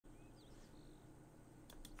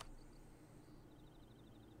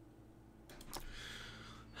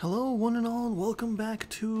Hello one and all, and welcome back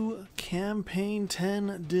to Campaign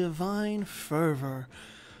 10 Divine Fervor.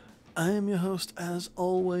 I am your host, as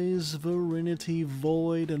always, Virinity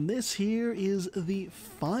Void, and this here is the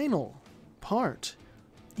final part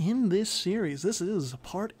in this series. This is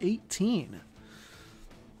part 18.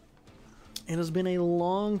 It has been a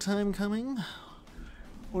long time coming,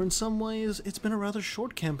 or in some ways, it's been a rather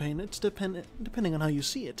short campaign. It's depending on how you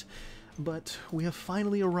see it. But we have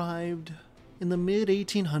finally arrived in the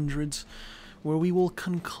mid-1800s, where we will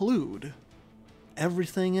conclude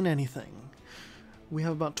everything and anything. We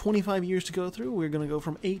have about 25 years to go through. We're going to go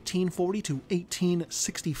from 1840 to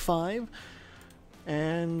 1865,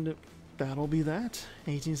 and that'll be that.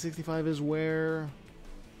 1865 is where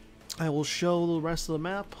I will show the rest of the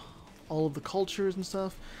map, all of the cultures and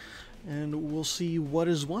stuff, and we'll see what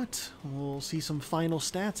is what. We'll see some final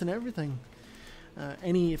stats and everything.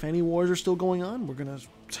 If any wars are still going on,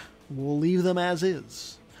 we'll leave them as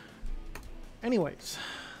is. Anyways,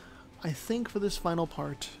 I think for this final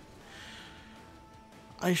part,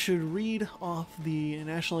 I should read off the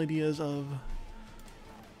national ideas of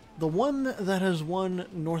the one that has won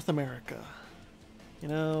North America. You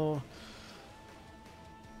know,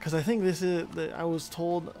 because I think this is, I was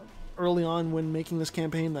told early on when making this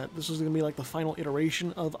campaign that this was going to be like the final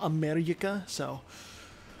iteration of America, so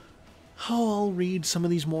I'll read some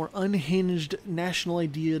of these more unhinged national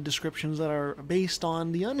idea descriptions that are based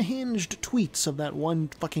on the unhinged tweets of that one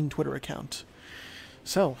fucking Twitter account.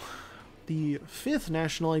 So, the fifth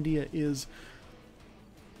national idea is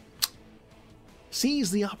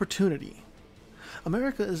seize the opportunity.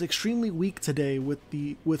 America is extremely weak today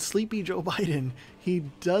with sleepy Joe Biden. He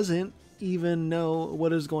doesn't even know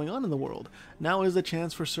what is going on in the world. Now is the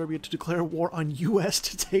chance for Serbia to declare war on US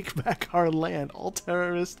to take back our land. All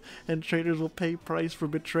terrorists and traitors will pay price for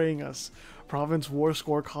betraying us. Province war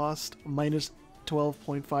score cost minus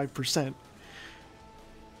 12.5%.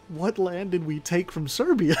 What land did we take from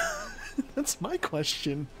Serbia? That's my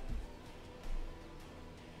question.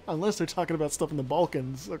 Unless they're talking about stuff in the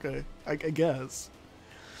Balkans. Okay, I guess.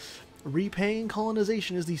 Repaying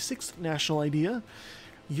colonization is the sixth national idea.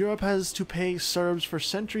 Europe has to pay Serbs for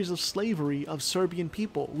centuries of slavery of Serbian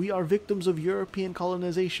people. We are victims of European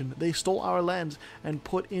colonization. They stole our lands and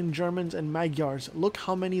put in Germans and Magyars. Look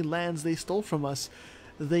how many lands they stole from us.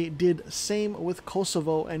 They did same with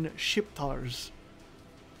Kosovo and Shqiptars.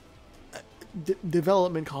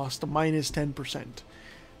 Development cost minus 10%.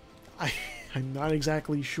 I'm not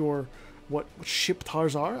exactly sure what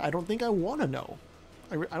Shqiptars are. I don't think I want to know.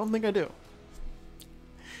 I don't think I do.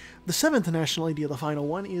 The seventh national idea, the final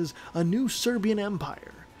one, is a new Serbian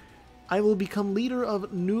empire. I will become leader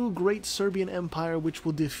of new great Serbian empire which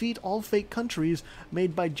will defeat all fake countries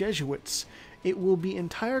made by Jesuits. It will be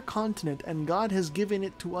entire continent and God has given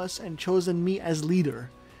it to us and chosen me as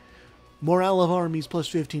leader. Morale of armies plus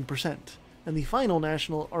 15%. And the final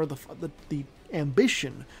national, or the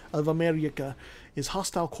ambition of America, is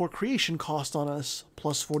hostile core creation cost on us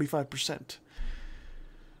plus 45%.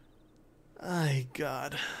 Ay,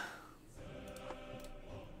 God.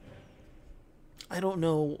 I don't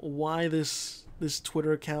know why this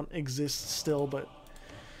Twitter account exists still, but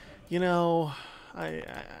you know,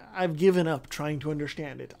 I've given up trying to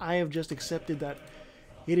understand it. I have just accepted that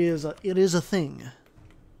it is a thing.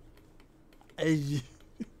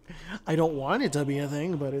 I don't want it to be a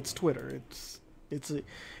thing, but it's Twitter.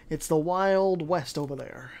 It's the Wild West over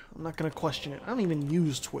there. I'm not gonna question it. I don't even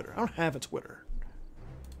use Twitter. I don't have a Twitter.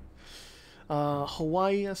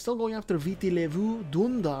 Hawaii still going after Viti Levu,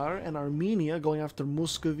 Dundar, and Armenia going after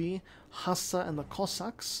Muscovy, Hassa, and the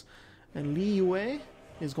Cossacks. And Liyue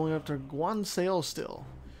is going after Guanseo still.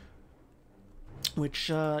 Which,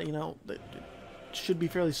 you know, it should be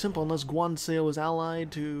fairly simple unless Guanseo is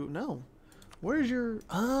allied to... No. Where's your...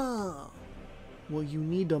 Ah! Well, you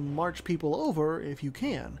need to march people over if you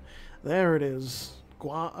can. There it is.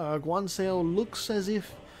 Guanseo looks as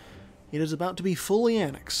if it is about to be fully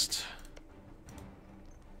annexed.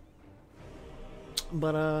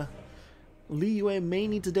 But, Liyue may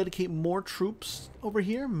need to dedicate more troops over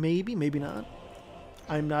here. Maybe, maybe not.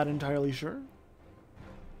 I'm not entirely sure.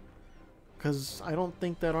 Because I don't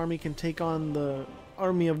think that army can take on the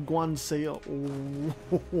army of Guanseo.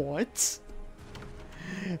 What?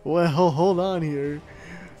 Well, hold on here.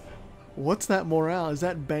 What's that morale? Is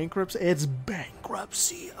that bankruptcy? It's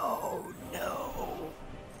bankruptcy. Oh, no.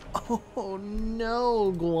 Oh,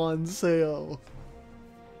 no, Guanseo.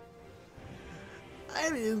 I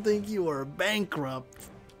didn't think you were bankrupt.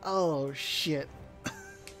 Oh, shit.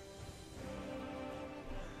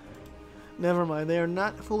 Never mind, they are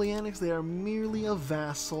not fully annexed, they are merely a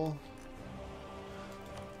vassal.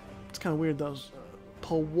 It's kind of weird, those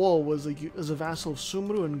Pawo was a vassal of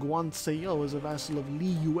Sumru, and Guanseyo was a vassal of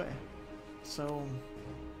Liyue. So,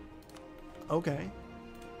 okay.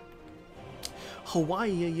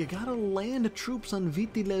 Hawaii, you gotta land troops on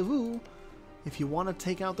Viti Levu if you want to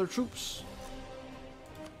take out their troops.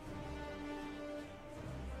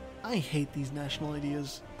 I hate these national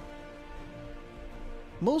ideas.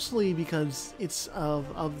 Mostly because it's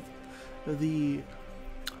of the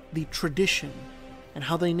tradition and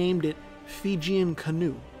how they named it Fijian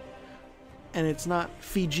canoe. And it's not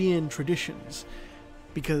Fijian traditions.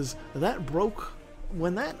 Because that broke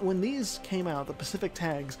when these came out, the Pacific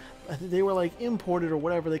tags, I think they were like imported or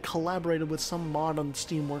whatever. They collaborated with some mod on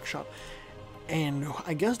Steam Workshop. And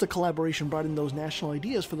I guess the collaboration brought in those national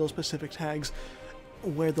ideas for those Pacific tags,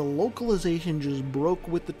 where the localization just broke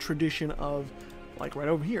with the tradition of, like right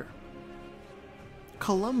over here,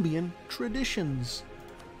 Colombian traditions.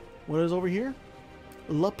 What is over here?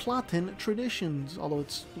 La Platen traditions, although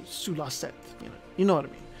it's Sulaset, you know what I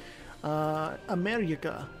mean.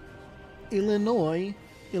 America,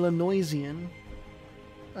 Illinoisian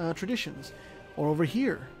traditions. Or over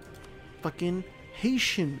here, fucking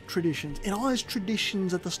Haitian traditions. It all has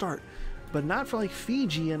traditions at the start, but not for like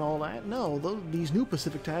Fiji and all that. No, these new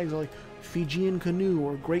Pacific tags are like Fijian canoe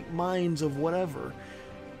or Great Minds of whatever.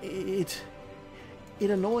 It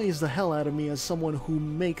annoys the hell out of me as someone who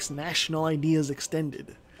makes national ideas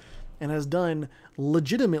extended and has done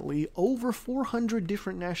legitimately over 400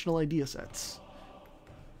 different national idea sets.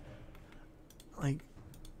 Like,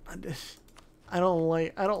 I don't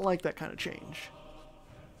like that kind of change.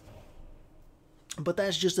 But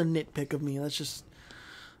that's just a nitpick of me. It's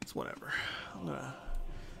whatever. I'm gonna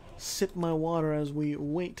sip my water as we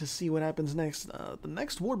wait to see what happens next. The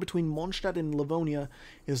next war between Mondstadt and Livonia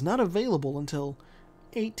is not available until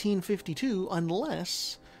 1852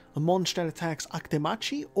 unless Mondstadt attacks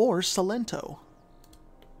Actemachi or Salento.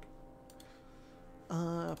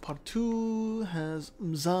 Partu has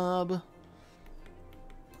Mzab.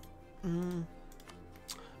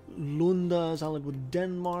 Lunda is allied with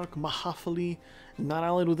Denmark. Mahafali, not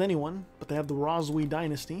allied with anyone, but they have the Roswi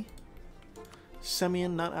dynasty.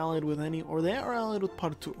 Semian, not allied with any, or they are allied with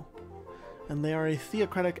Partu. And they are a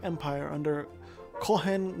theocratic empire under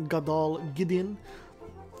Kohen Gadol Gideon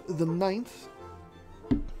the 9th.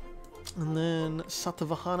 And then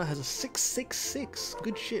Satavahana has a 666.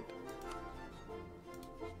 Good shit.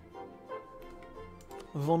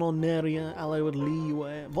 Vononeria, allied with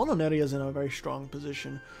Liyue. Vononeria is in a very strong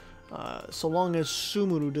position, so long as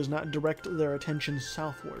Sumuru does not direct their attention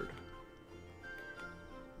southward.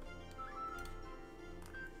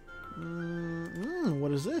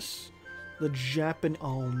 What is this? The Japan...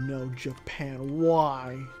 Oh no, Japan.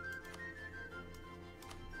 Why?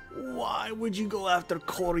 Why would you go after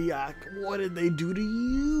Koryak? What did they do to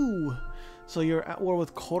you? So you're at war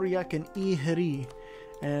with Koryak and Ihiri.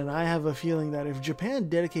 And I have a feeling that if Japan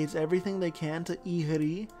dedicates everything they can to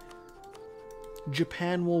Ihiri,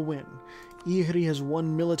 Japan will win. Ihiri has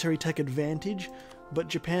one military tech advantage, but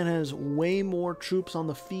Japan has way more troops on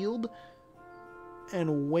the field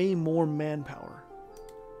and way more manpower.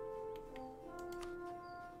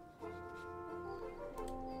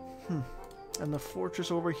 And the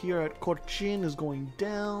fortress over here at Korchin is going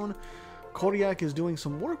down. Koryak is doing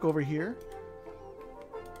some work over here.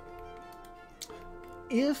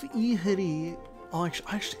 If Ihiri... Oh,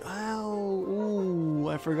 actually,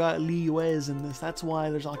 I forgot Liyue is in this. That's why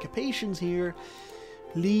there's occupations here.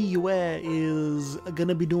 Liyue is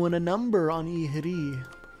gonna be doing a number on Ihiri.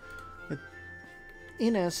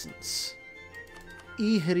 In essence,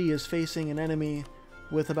 Ihiri is facing an enemy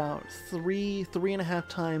with about 3.5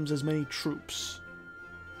 times as many troops,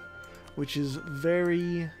 which is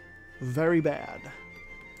very, very bad.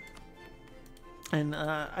 And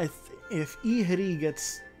if Ihiri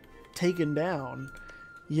gets taken down,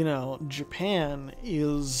 Japan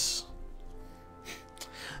is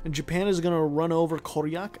gonna run over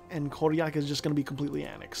Koryak, and Koryak is just gonna be completely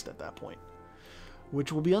annexed at that point,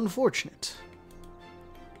 which will be unfortunate.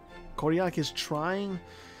 Koryak is trying,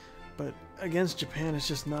 but against Japan, it's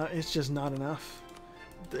just not enough.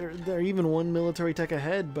 They're even one military tech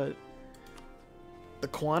ahead, but the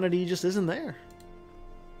quantity just isn't there.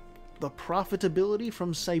 The profitability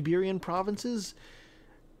from Siberian provinces,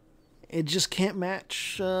 it just can't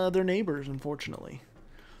match their neighbors, unfortunately.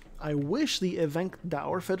 I wish the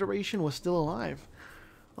Evenkdour Federation was still alive,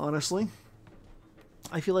 honestly.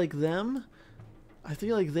 I feel like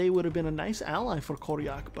they would have been a nice ally for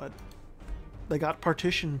Koryak, but they got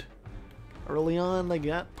partitioned. Early on, they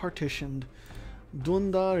got partitioned.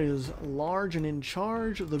 Dundar is large and in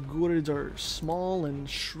charge. The Gurids are small and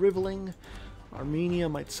shriveling. Armenia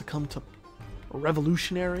might succumb to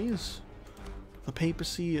revolutionaries. The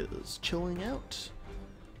papacy is chilling out.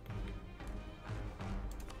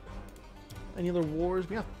 Any other wars?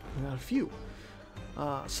 We got a few.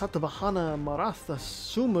 Satavahana, Maratha,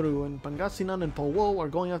 Sumeru, and Pangasinan and Pawo are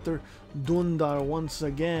going after Dundar once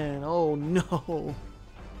again. Oh no!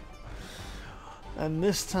 And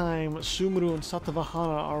this time, Sumeru and Satavahana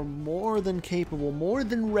are more than capable, more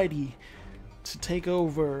than ready to take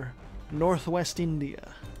over northwest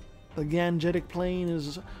India. The Gangetic Plain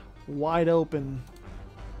is wide open.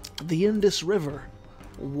 The Indus River,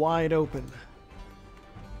 wide open.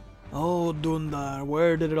 Oh, Dundar,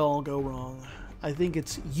 where did it all go wrong? I think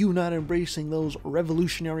it's you not embracing those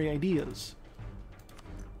revolutionary ideas.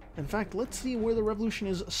 In fact, let's see where the revolution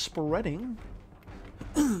is spreading.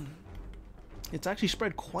 It's actually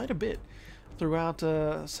spread quite a bit throughout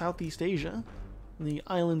Southeast Asia. The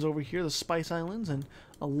islands over here, the Spice Islands, and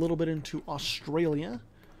a little bit into Australia.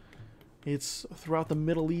 It's throughout the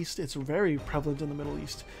Middle East. It's very prevalent in the Middle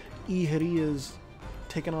East. Ihri is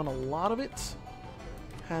taken on a lot of it.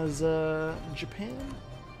 Has Japan?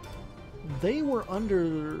 They were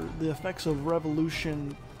under the effects of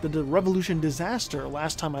revolution, the revolution disaster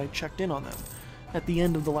last time I checked in on them at the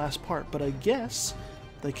end of the last part, but I guess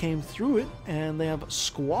they came through it and they have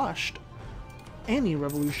squashed any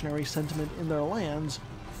revolutionary sentiment in their lands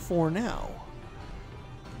for now.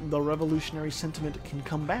 The revolutionary sentiment can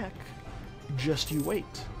come back, just you wait.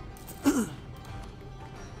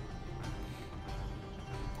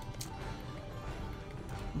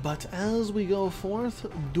 But as we go forth,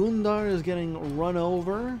 Dundar is getting run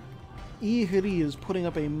over. Ihri is putting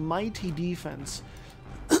up a mighty defense.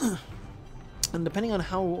 And depending on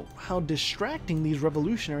how distracting these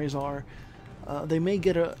revolutionaries are,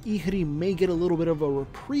 Ihri may get a little bit of a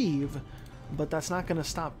reprieve, but that's not going to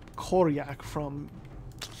stop Koryak from,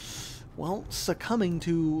 well, succumbing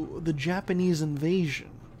to the Japanese invasion.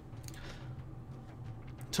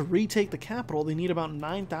 To retake the capital, they need about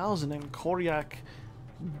 9,000, and Koryak,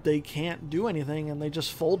 they can't do anything, and they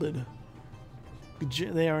just folded.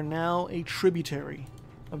 They are now a tributary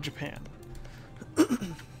of Japan.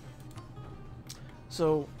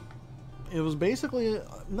 So it was basically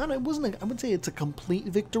I would say it's a complete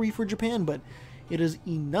victory for Japan, but it is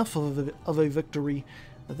enough of a victory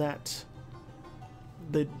that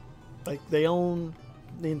they own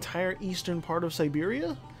the entire eastern part of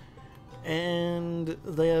Siberia, and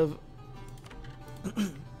they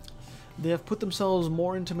have put themselves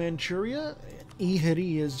more into Manchuria.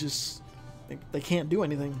 Ihri is just, they can't do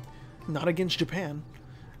anything, not against Japan.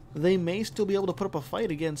 They may still be able to put up a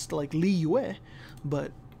fight against like Liyue,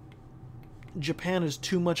 but Japan is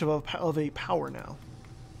too much of a power now.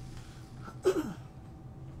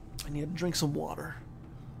 I need to drink some water.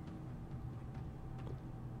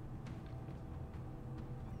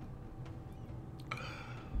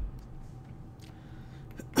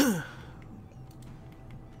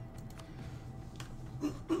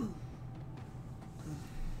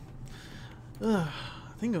 I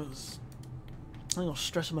think I was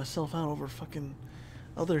stressing myself out over fucking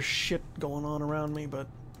other shit going on around me, but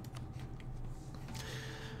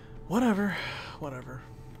whatever.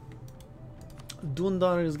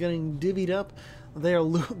 Dundar is getting divvied up. They're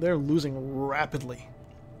losing rapidly,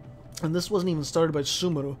 and this wasn't even started by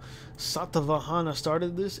Sumeru. Satavahana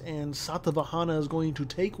started this, and Satavahana is going to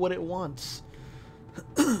take what it wants.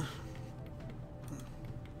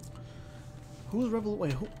 Who's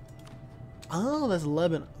wait, who? Oh, that's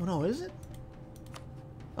Lebanon. No, is it?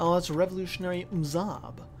 Oh, that's Revolutionary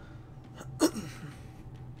Mzab.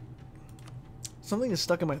 Something is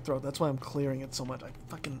stuck in my throat. That's why I'm clearing it so much. I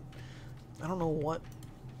don't know what.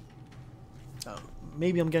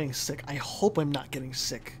 Maybe I'm getting sick. I hope I'm not getting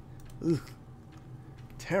sick. Ugh.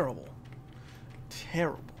 Terrible.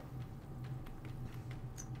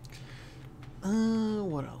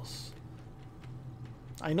 What else?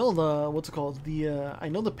 I know I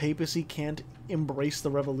know the papacy can't embrace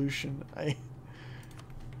the revolution.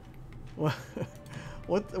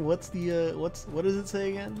 What does it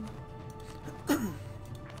say again?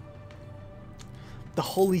 The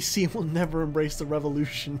Holy See will never embrace the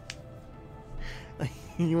revolution.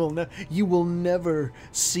 You will never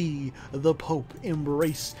see the Pope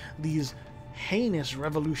embrace these heinous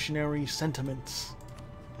revolutionary sentiments.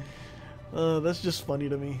 That's just funny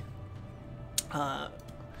to me.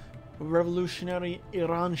 Revolutionary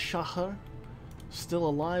Iran Shah still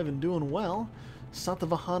alive and doing well.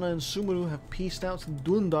 Satavahana and Sumeru have pieced out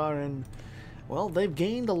Dundar, and well, they've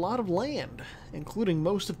gained a lot of land, including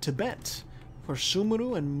most of Tibet for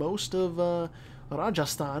Sumeru and most of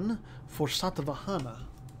Rajasthan for Satavahana.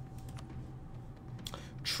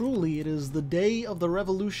 Truly, it is the day of the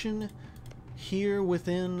revolution here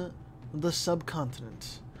within the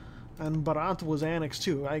subcontinent. And Barat was annexed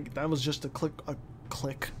too. That was just a quick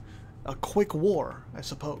war, I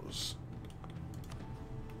suppose.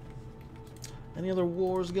 Any other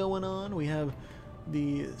wars going on? We have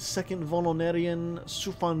the Second Volonarian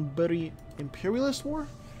Sufanburi Imperialist War.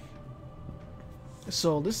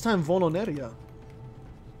 So this time Voloneria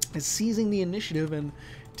is seizing the initiative and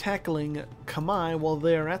tackling Kamai while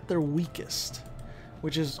they're at their weakest.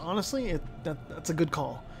 Which is, honestly, that's a good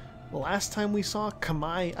call. The last time we saw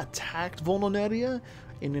Kamai attacked Voloneria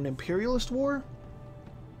in an Imperialist War,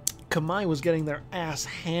 Kamai was getting their ass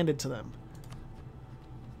handed to them.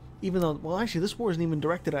 Even though, well, actually, this war isn't even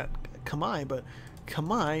directed at Kamai, but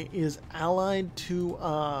Kamai is allied to,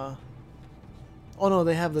 oh no,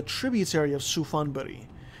 they have the tributary of Sufanburi.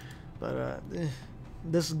 But,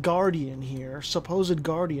 this guardian here, supposed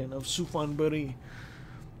guardian of Sufanburi,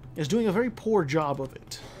 is doing a very poor job of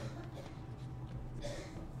it.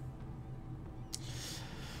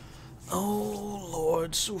 Oh,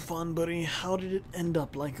 Lord Sufanburi, how did it end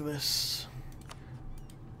up like this?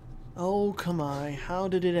 Oh, Kamai, how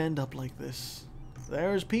did it end up like this?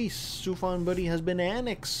 There's peace. Sufanburi has been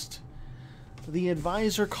annexed. The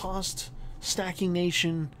advisor cost stacking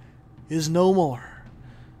nation is no more.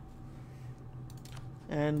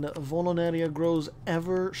 And Voloneria grows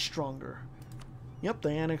ever stronger. Yep,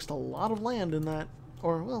 they annexed a lot of land in that,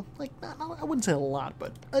 or, well, like, I wouldn't say a lot,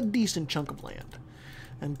 but a decent chunk of land.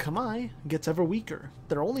 And Kamai gets ever weaker.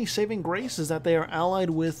 Their only saving grace is that they are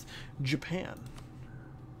allied with Japan.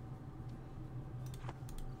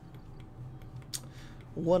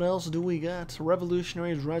 What else do we got?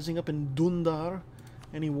 Revolutionaries rising up in Dundar.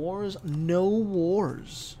 Any wars? No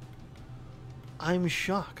wars. I'm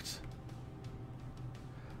shocked.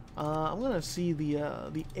 I'm gonna see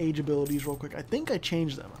the age abilities real quick. I think I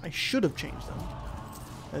changed them. I should have changed them.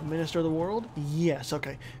 Administer the world? Yes,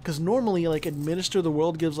 okay. Because normally, like, administer the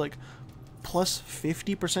world gives, like, plus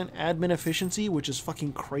 50% admin efficiency, which is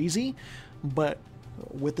fucking crazy. But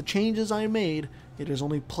with the changes I made, it is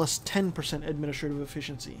only plus 10% administrative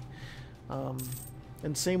efficiency.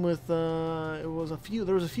 And same with, there was a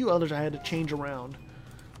few others I had to change around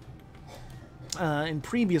in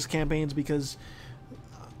previous campaigns, because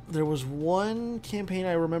there was one campaign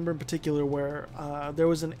I remember in particular where there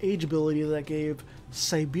was an age ability that gave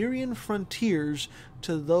Siberian frontiers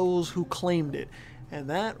to those who claimed it. And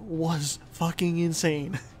that was fucking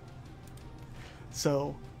insane.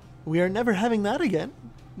 So, we are never having that again.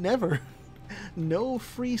 Never. No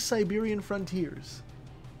free Siberian frontiers.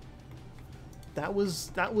 That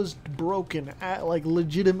was broken. Like,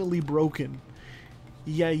 legitimately broken.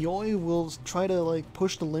 Yayoi will try to, like,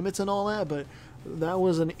 push the limits and all that, but that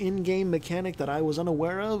was an in-game mechanic that I was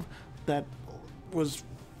unaware of. That was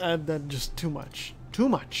that just too much. Too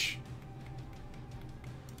much.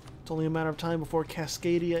 It's only a matter of time before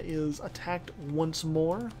Cascadia is attacked once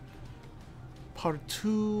more. Part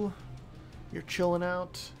 2, you're chilling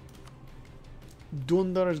out.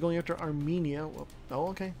 Dundar is going after Armenia. Well, oh,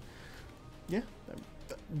 okay. Yeah,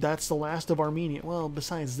 that's the last of Armenia. Well,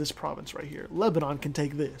 besides this province right here. Lebanon can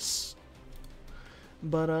take this.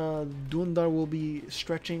 But Dundar will be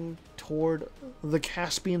stretching toward the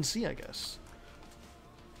Caspian Sea, I guess.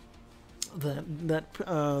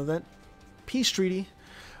 That peace treaty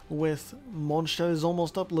with Monsha is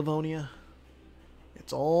almost up. Livonia,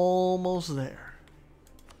 it's almost there.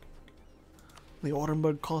 The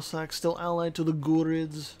Orenburg Cossacks still allied to the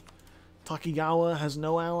Gurids. Takigawa has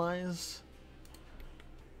no allies.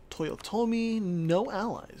 Toyotomi, no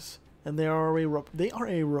allies, and they are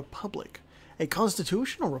a republic. A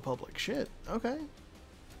constitutional republic. Shit. Okay.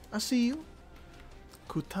 I see you.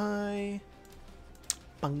 Kutai.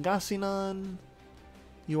 Pangasinan.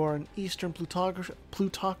 You are an Eastern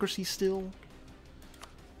plutocracy still.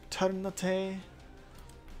 Ternate.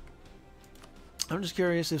 I'm just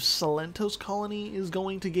curious if Salento's colony is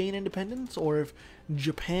going to gain independence, or if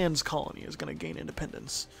Japan's colony is going to gain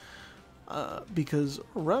independence. Because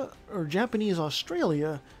Japanese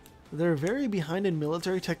Australia, they're very behind in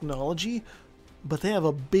military technology, but they have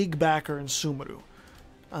a big backer in Sumeru.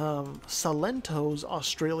 Salento's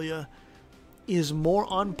Australia is more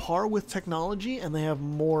on par with technology, and they have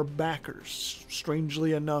more backers.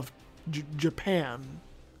 Strangely enough, Japan.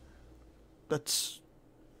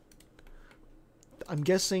 I'm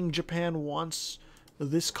guessing Japan wants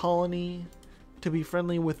this colony to be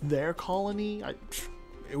friendly with their colony.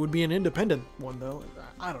 It would be an independent one, though.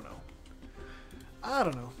 I don't know. I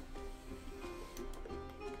don't know.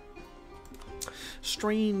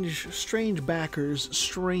 Strange backers,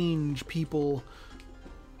 strange people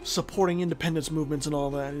supporting independence movements and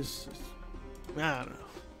all that is, I don't know.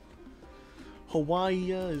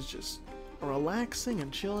 Hawaii is just relaxing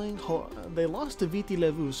and chilling. They lost to Viti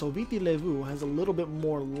Levu, so Viti Levu has a little bit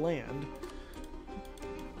more land.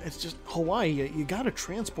 It's just Hawaii, you gotta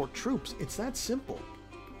transport troops. It's that simple.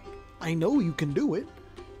 I know you can do it.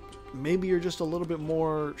 Maybe you're just a little bit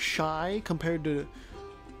more shy compared to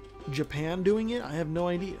Japan doing it. I have no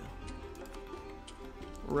idea.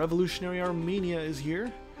 Revolutionary Armenia is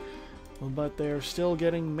here, but they're still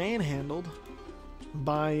getting manhandled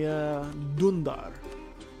by Dundar.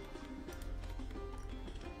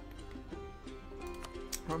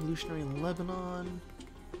 Revolutionary Lebanon.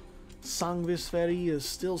 Sangvisferi is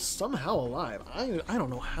still somehow alive. I don't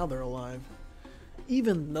know how they're alive.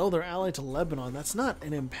 Even though they're allied to Lebanon, that's not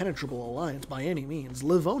an impenetrable alliance by any means.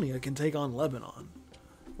 Livonia can take on Lebanon.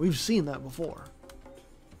 We've seen that before.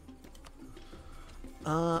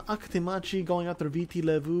 Akhtimachi going after Viti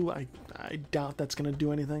Levu. I doubt that's going to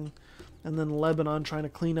do anything. And then Lebanon trying to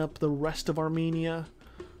clean up the rest of Armenia.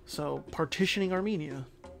 So, partitioning Armenia.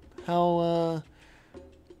 How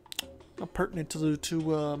pertinent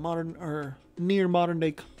to modern or near modern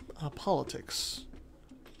day politics.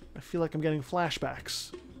 I feel like I'm getting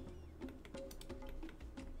flashbacks.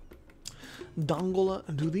 Dongola,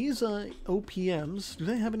 do these OPMs, do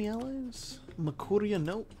they have any allies? Makuria,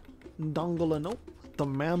 nope. Dongola, nope. The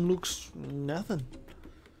Mamluks, nothing.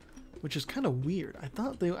 Which is kind of weird.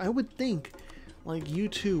 I would think, like, you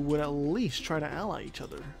two would at least try to ally each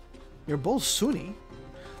other. You're both Sunni.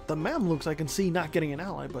 The Mamluks I can see not getting an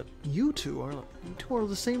ally, but you two are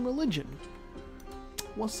the same religion.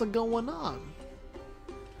 What's going on?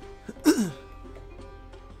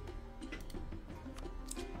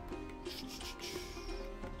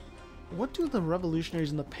 What do the revolutionaries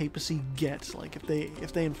and the papacy get, like,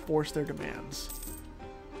 if they enforce their demands?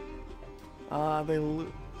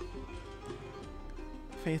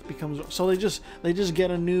 Faith becomes, so they just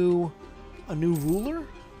get a new ruler?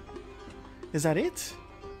 Is that it?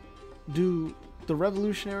 Do the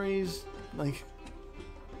revolutionaries, like,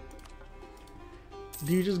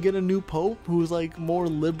 do you just get a new pope who's like more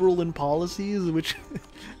liberal in policies, which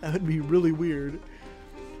that would be really weird.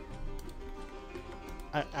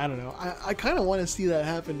 I don't know. I kind of want to see that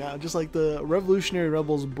happen now. Just like the revolutionary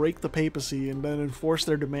rebels break the papacy and then enforce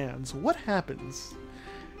their demands. What happens?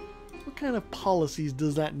 What kind of policies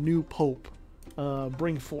does that new pope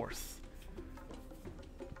bring forth?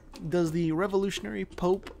 Does the revolutionary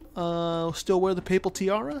pope still wear the papal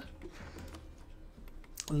tiara?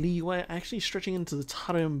 Liyue actually stretching into the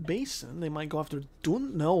Tarim Basin. They might go after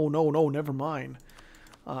Dun. No, never mind.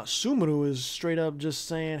 Sumuru is straight up just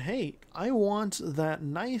saying, hey, I want that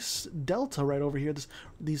nice delta right over here,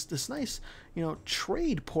 this nice,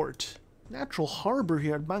 trade port, natural harbor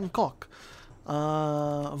here at Bangkok.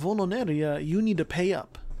 Vononeria, you need to pay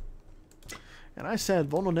up. And I said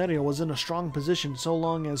Vononeria was in a strong position so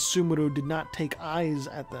long as Sumuru did not take eyes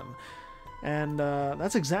at them. And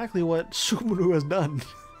that's exactly what Sumuru has done.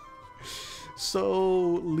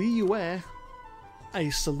 So, Liyue, I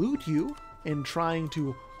salute you in trying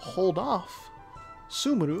to hold off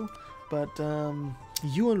Sumuru, but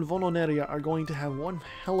you and Vononeria are going to have one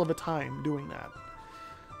hell of a time doing that.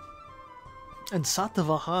 And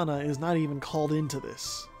Satavahana is not even called into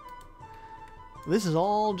this. This is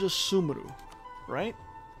all just Sumuru, right?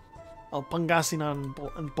 Oh, Pangasinan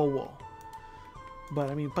and Powo. But,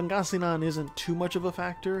 I mean, Pangasinan isn't too much of a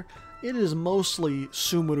factor. It is mostly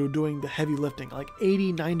Sumuru doing the heavy lifting, like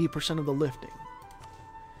 80-90% of the lifting.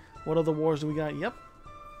 What other wars do we got? Yep.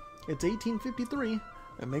 It's 1853.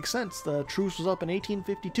 It makes sense. The truce was up in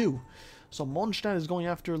 1852. So Mondstadt is going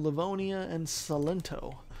after Livonia and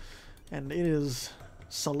Salento. And it is...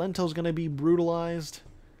 Salento's going to be brutalized.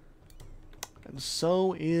 And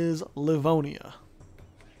so is Livonia.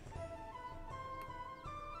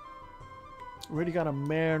 We already got a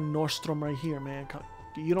Mare Nostrum right here, man.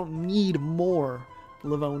 You don't need more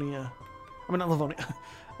Livonia. I mean, not Livonia.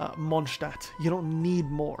 Mondstadt. You don't need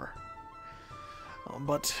more.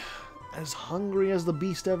 But as hungry as the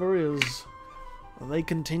beast ever is, they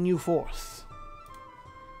continue forth.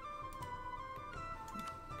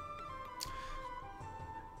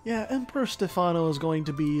 Yeah, Emperor Stefano is going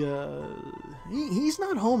to be... he's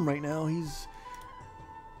not home right now.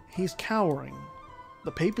 He's cowering.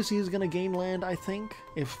 The papacy is going to gain land, I think,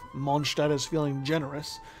 if Mondstadt is feeling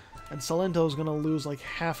generous. And Salento is going to lose like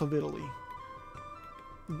half of Italy.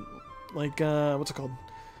 Like, what's it called?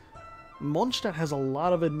 Mondstadt has a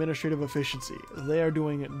lot of administrative efficiency. They are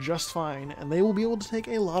doing it just fine, and they will be able to take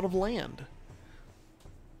a lot of land.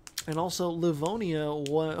 And also, Livonia,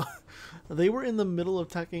 they were in the middle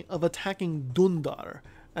of attacking Dundar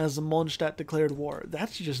as Mondstadt declared war.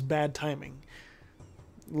 That's just bad timing.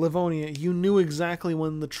 Livonia, you knew exactly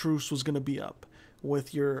when the truce was going to be up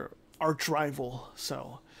with your arch rival,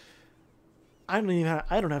 so I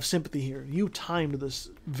don't have sympathy here. You timed this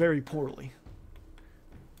very poorly.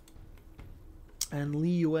 And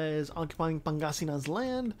Liyue is occupying Pangasina's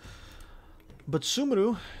land, but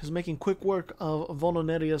Sumeru is making quick work of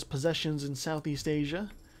Voloneria's possessions in Southeast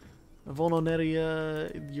Asia.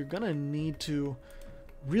 Voloneria, you're gonna need to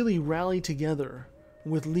really rally together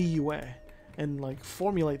with Liyue and like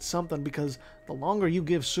formulate something, because the longer you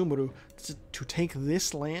give Sumeru to take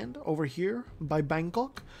this land over here by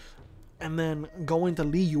Bangkok and then go into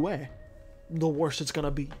Liyue, the worse it's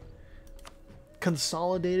gonna be.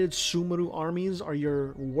 Consolidated Sumeru armies are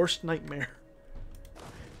your worst nightmare.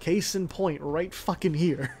 Case in point, right fucking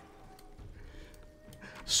here.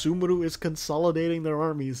 Sumeru is consolidating their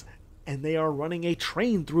armies and they are running a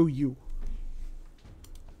train through you.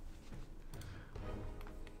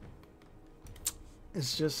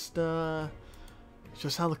 It's just how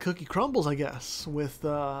the cookie crumbles, I guess, with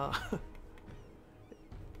Sumeru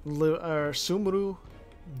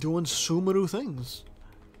doing Sumeru things.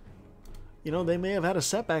 You know, they may have had a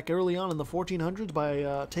setback early on in the 1400s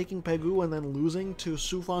by taking Pegu and then losing to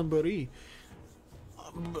Suphanburi.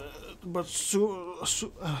 But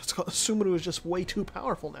Sumeru is just way too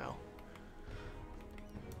powerful now.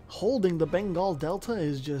 Holding the Bengal Delta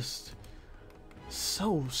is just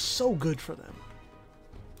so good for them.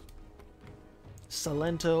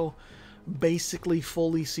 Salento, basically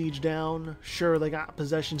fully sieged down. Sure, they got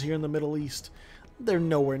possessions here in the Middle East. They're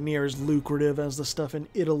nowhere near as lucrative as the stuff in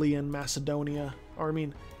Italy and Macedonia. Or, I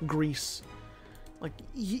mean, Greece. Like,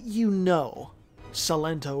 you know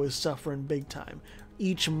Salento is suffering big time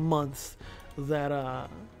each month that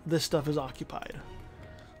this stuff is occupied.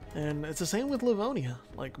 And it's the same with Livonia.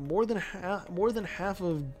 Like, more than half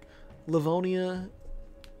of Livonia,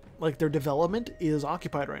 like, their development is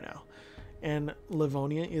occupied right now. And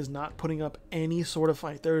Livonia is not putting up any sort of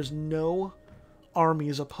fight. There is no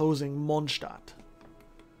armies opposing Mondstadt.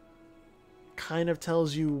 Kind of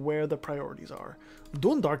tells you where the priorities are.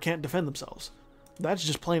 Dundar can't defend themselves. That's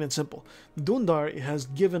just plain and simple. Dundar has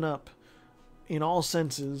given up in all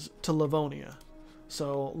senses to Livonia.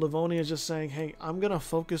 So Livonia is just saying, hey, I'm going to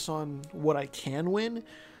focus on what I can win.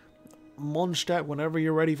 Mondstadt, whenever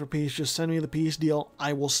you're ready for peace, just send me the peace deal.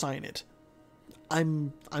 I will sign it.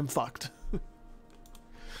 I'm fucked.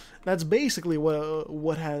 That's basically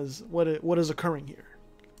what is occurring here.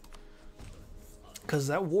 Because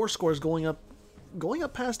that war score is going up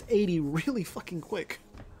past 80 really fucking quick.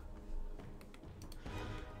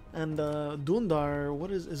 And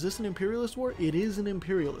Dundar, is this an imperialist war? It is an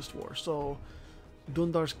imperialist war. So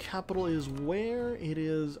Dundar's capital is where? It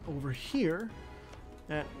is over here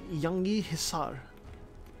at Yangi Hisar.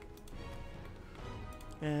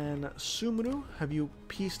 And Sumeru, have you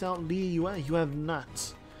pieced out Liyue? You have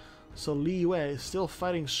not. So Liyue is still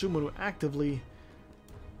fighting Sumeru actively,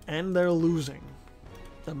 and they're losing.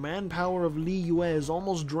 The manpower of Liyue is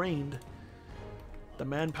almost drained. The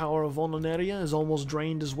manpower of Volonneria is almost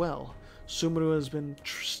drained as well. Sumeru has been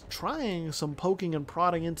trying some poking and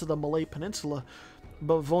prodding into the Malay Peninsula,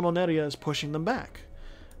 but Volonneria is pushing them back.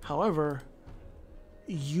 However,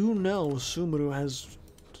 you know Sumeru has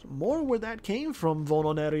more where that came from,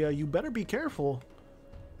 Volonneria. You better be careful.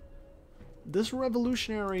 This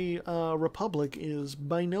revolutionary republic is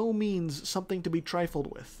by no means something to be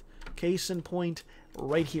trifled with. Case in point,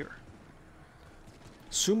 right here.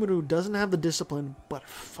 Sumeru doesn't have the discipline, but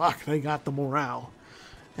fuck, they got the morale.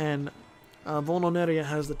 And Volonneria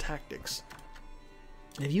has the tactics.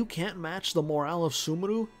 If you can't match the morale of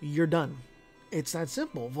Sumeru, you're done. It's that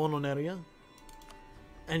simple, Volonneria.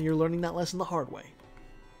 And you're learning that lesson the hard way.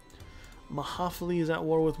 Mahafali is at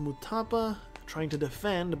war with Mutapa, trying to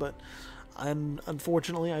defend, but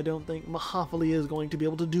unfortunately I don't think Mahafali is going to be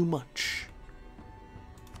able to do much.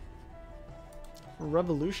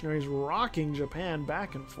 Revolutionaries rocking Japan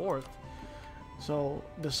back and forth. So,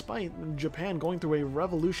 despite Japan going through a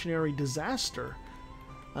revolutionary disaster,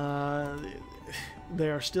 they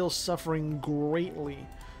are still suffering greatly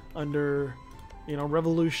under, you know,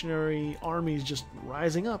 revolutionary armies just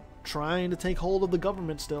rising up, trying to take hold of the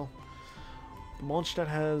government still. Mondstadt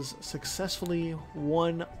has successfully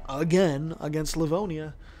won again against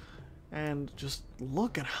Livonia, and just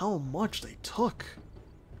look at how much they took.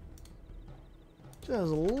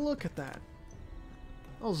 Just look at that.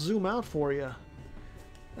 I'll zoom out for you.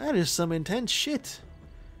 That is some intense shit.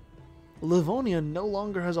 Livonia no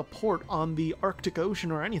longer has a port on the Arctic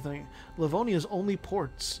Ocean or anything. Livonia's only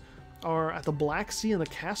ports are at the Black Sea and the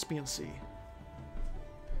Caspian Sea.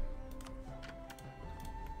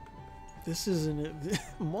 This isn't it.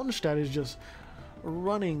 Mondstadt is just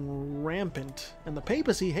running rampant. And the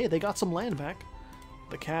papacy, hey, they got some land back.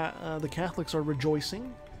 The Catholics are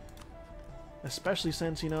rejoicing. Especially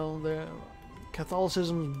since, you know, the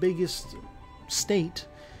Catholicism's biggest state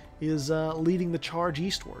is leading the charge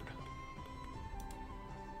eastward.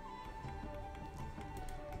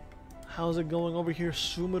 How's it going over here,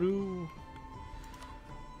 Sumeru?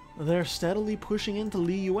 They're steadily pushing into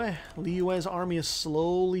Liyue. Liyue's army is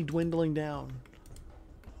slowly dwindling down.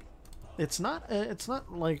 It's not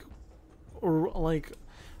like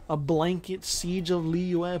a blanket siege of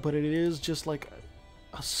Liyue, but it is just like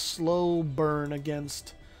a slow burn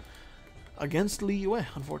against Liyue,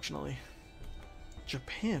 unfortunately.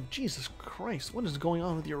 Japan, Jesus Christ, what is going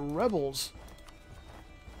on with your rebels?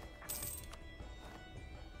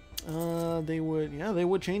 They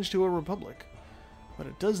would change to a republic. But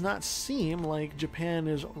it does not seem like Japan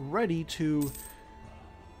is ready to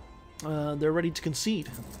they're ready to concede.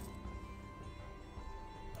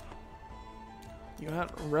 You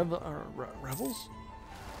got rebels?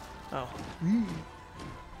 Oh.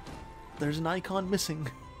 There's an icon missing.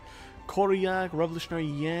 Koryak, Revolutionary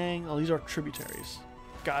Yang. Oh, these are tributaries.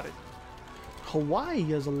 Got it.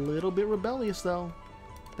 Hawaii is a little bit rebellious, though.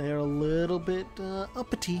 They are a little bit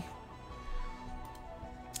uppity.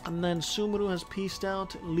 And then Sumeru has pieced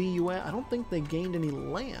out Liyue. I don't think they gained any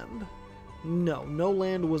land. No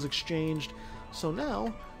land was exchanged. So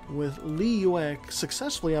now, with Liyue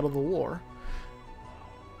successfully out of the war,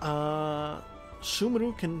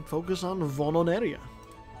 Sumeru can focus on Vononeria.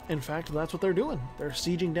 In fact, that's what they're doing. They're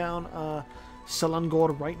sieging down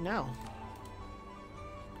Selangor right now.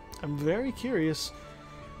 I'm very curious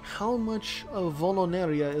how much of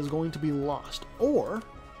Vononeria is going to be lost. Or,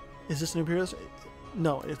 is this an imperialist?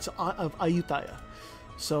 No, it's of Ayutthaya.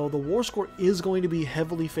 So the war score is going to be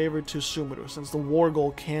heavily favored to Sumeru, since the war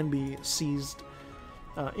goal can be seized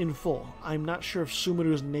in full. I'm not sure if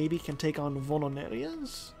Sumeru's navy can take on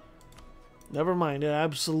Vononeria's. Never mind, it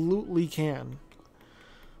absolutely can.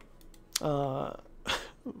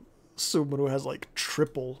 Sumeru has like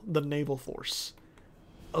triple the naval force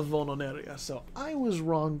of Vononeria, so I was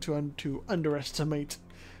wrong to underestimate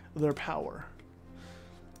their power.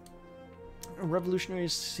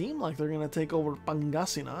 Revolutionaries seem like they're going to take over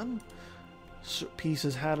Pangasinan. Peace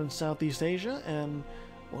is had in Southeast Asia, and,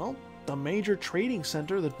 well, the major trading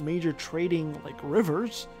center, the major trading, like,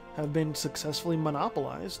 rivers have been successfully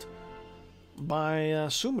monopolized by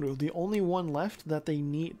Sumeru. The only one left that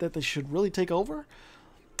they should really take over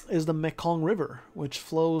is the Mekong River, which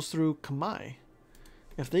flows through Khmer.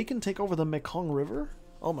 If they can take over the Mekong River,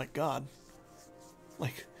 oh my god.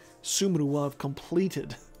 Like, Sumeru will have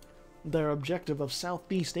completed their objective of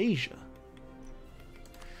Southeast Asia.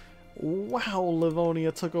 Wow,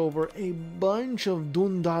 Livonia took over a bunch of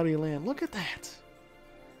Dundari land. Look at that.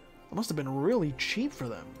 It must have been really cheap for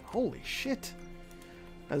them. Holy shit.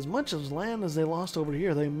 As much as land as they lost over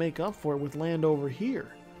here, they make up for it with land over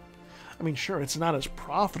here. I mean, sure, it's not as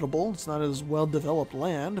profitable, it's not as well-developed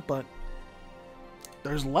land, but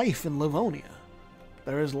there's life in Livonia.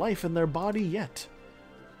 There is life in their body yet.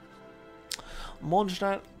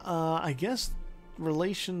 Mondstadt, I guess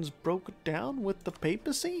relations broke down with the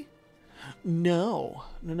papacy? No.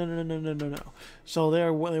 So they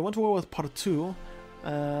went to war with Partu.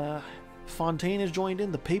 Fontaine has joined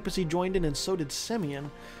in, the papacy joined in, and so did Semyon.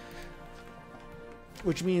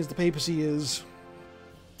 Which means the papacy is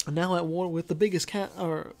now at war with the biggest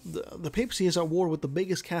the papacy is at war with the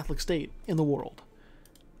biggest Catholic state in the world.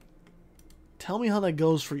 Tell me how that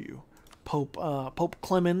goes for you, Pope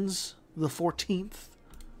Clemens the 14th.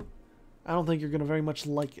 I don't think you're going to very much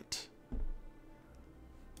like it.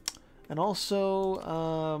 And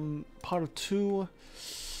also, part 2.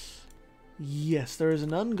 Yes, there is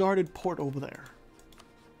an unguarded port over there.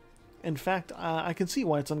 In fact, I can see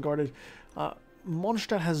why it's unguarded.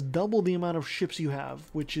 Mondstadt has double the amount of ships you have,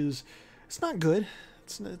 which is, it's not good.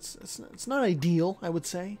 It's not ideal, I would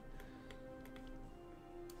say.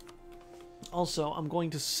 Also, I'm going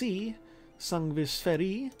to see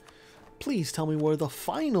Sangvisferi. Please tell me where the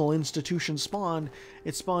final institution spawned.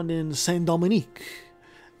 It spawned in Saint-Dominique.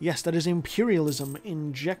 Yes, that is imperialism,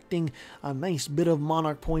 injecting a nice bit of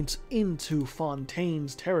monarch points into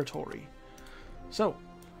Fontaine's territory. So,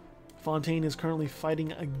 Fontaine is currently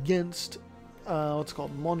fighting against, what's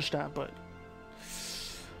called Mondstadt, but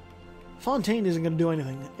Fontaine isn't going to do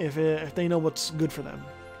anything if they know what's good for them.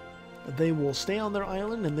 They will stay on their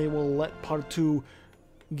island and they will let Partu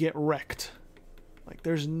get wrecked. Like,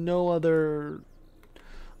 there's no other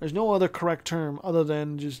correct term other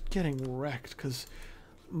than just getting wrecked, because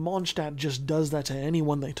Mondstadt just does that to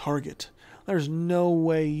anyone they target. There's no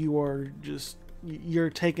way you're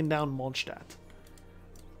taking down Mondstadt.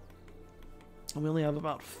 And we only have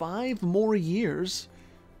about 5 more years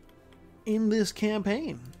in this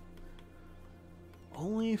campaign.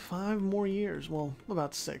 Only 5 more years. Well,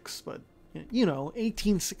 about 6, but, you know,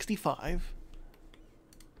 1865.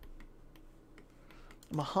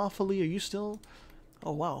 Mahafali, are you still...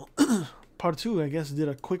 Oh, wow. Partu, I guess, did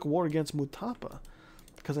a quick war against Mutapa.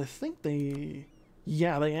 Because I think they...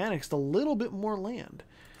 Yeah, they annexed a little bit more land.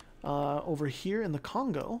 Over here in the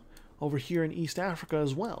Congo. Over here in East Africa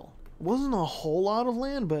as well. It wasn't a whole lot of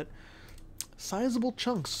land, but sizable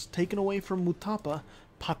chunks taken away from Mutapa.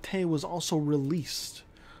 Pate was also released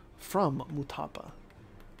from Mutapa.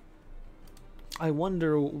 I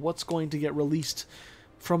wonder what's going to get released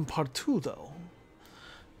from Partu, though.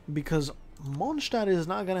 Because Mondstadt is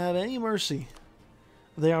not going to have any mercy.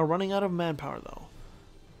 They are running out of manpower, though.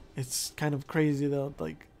 It's kind of crazy, though.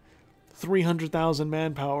 Like, 300,000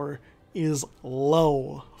 manpower is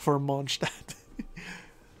low for Mondstadt.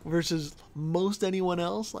 Versus most anyone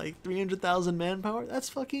else, like 300,000 manpower, that's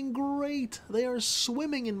fucking great. They are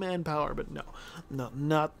swimming in manpower, but no,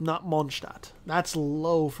 not Mondstadt. That's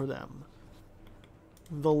low for them.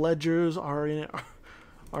 The ledgers are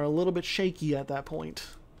a little bit shaky at that point.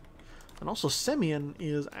 And also Semyon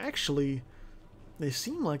is actually, they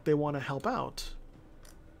seem like they want to help out.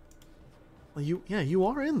 You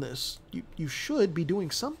are in this. You should be doing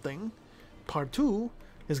something. Partu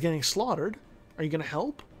is getting slaughtered. Are you going to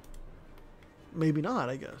help? Maybe not,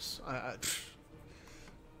 I guess.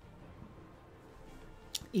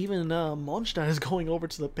 Even Mondstadt is going over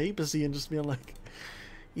to the papacy and just being like,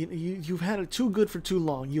 you've had it too good for too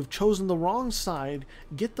long. You've chosen the wrong side.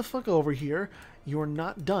 Get the fuck over here. You're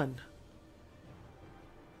not done.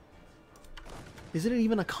 Isn't it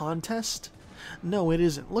even a contest? No, it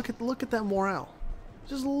isn't. Look at that morale.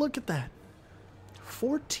 Just look at that.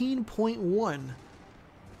 14.1.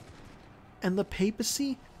 And the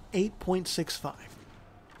papacy, 8.65.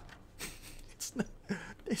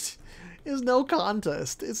 It's no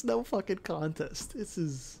contest. It's no fucking contest. This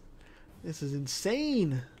is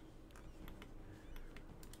insane.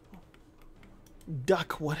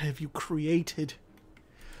 Duck, what have you created?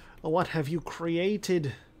 What have you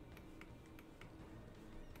created?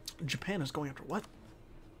 Japan is going after what?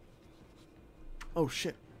 Oh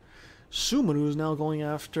shit. Sumeru is now going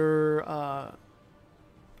after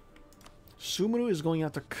Sumeru is going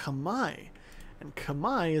after Kamai, and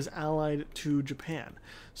Kamai is allied to Japan.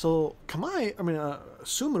 So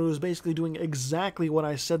Sumeru is basically doing exactly what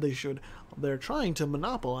I said they should. They're trying to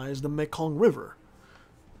monopolize the Mekong River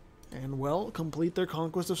and, well, complete their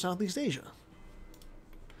conquest of Southeast Asia.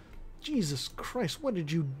 Jesus Christ, what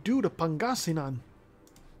did you do to Pangasinan?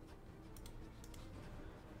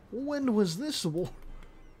 When was this war?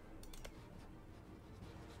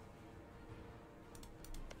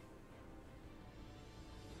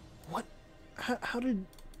 What? How did...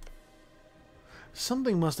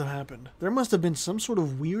 Something must have happened. There must have been some sort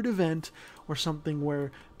of weird event or something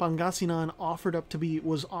where Pangasinan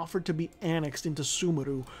was offered to be annexed into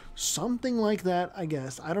Sumeru. Something like that, I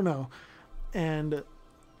guess. I don't know. And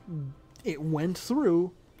it went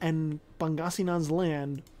through, and Pangasinan's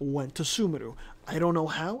land went to Sumeru. I don't know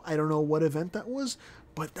how. I don't know what event that was,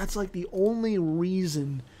 but that's like the only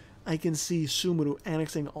reason I can see Sumeru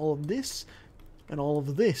annexing all of this and all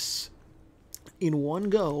of this in one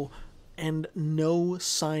go, and no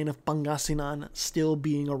sign of Pangasinan still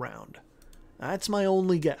being around. That's my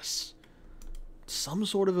only guess. Some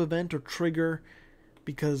sort of event or trigger,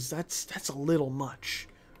 because that's a little much.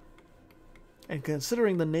 And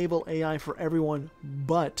considering the naval AI for everyone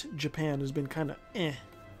but Japan has been kind of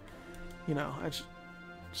you know,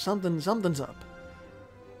 something's up.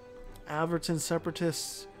 Averton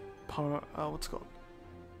separatists, what's it called?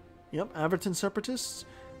 Yep, Averton separatists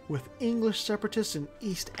with English separatists and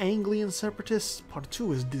East Anglian separatists.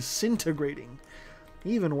 Partu is disintegrating.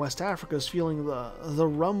 Even West Africa is feeling the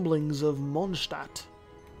rumblings of Mondstadt.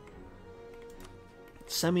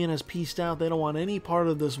 Semyon has pieced out. They don't want any part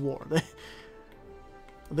of this war.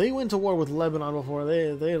 They went to war with Lebanon before.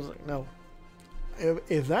 They was like, no.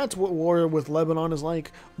 If that's what war with Lebanon is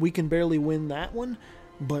like, we can barely win that one.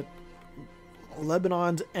 But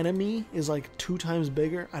Lebanon's enemy is like 2 times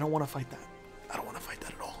bigger. I don't want to fight that. I don't want to fight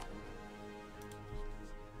that at all.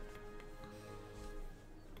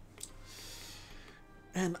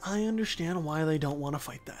 And I understand why they don't want to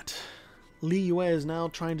fight that. Li Yue is now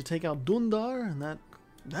trying to take out Dundar, and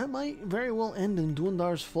that might very well end in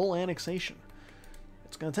Dundar's full annexation.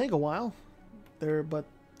 It's going to take a while. There are but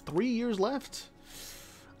 3 years left.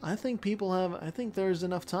 I think there's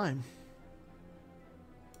enough time.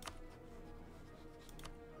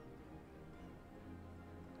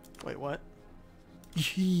 Wait, what?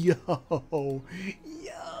 Yo,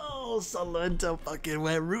 Salento fucking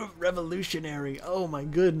went revolutionary. Oh my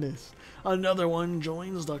goodness. Another one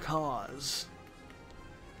joins the cause.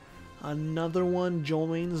 Another one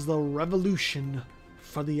joins the revolution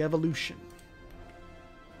for the evolution.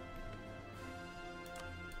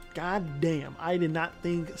 God damn, I did not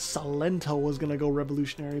think Salento was gonna go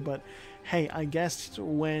revolutionary, but hey, I guess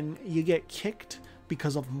when you get kicked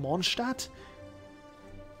because of Mondstadt,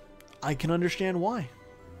 I can understand why.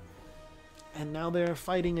 And now they're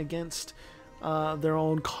fighting against their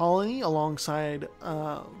own colony alongside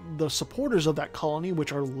the supporters of that colony,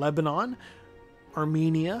 which are Lebanon,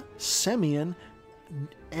 Armenia, Semyon,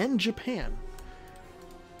 and Japan.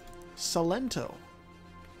 Salento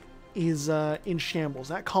is in shambles.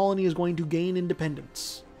 That colony is going to gain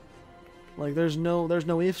independence. Like there's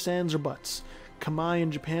no ifs, ands, or buts. Kamai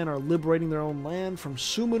and Japan are liberating their own land from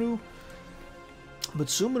Sumeru, but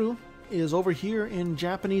Sumeru is over here in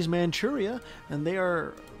Japanese Manchuria, and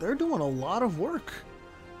they're doing a lot of work.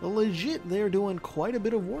 Legit, they're doing quite a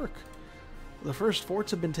bit of work. The first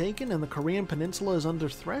forts have been taken, and the Korean Peninsula is under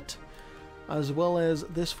threat, as well as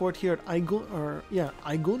this fort here at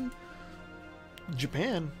Aigun.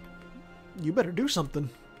 Japan, you better do something.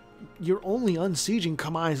 You're only unsieging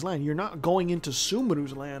Kamai's land. You're not going into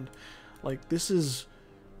Sumeru's land. Like,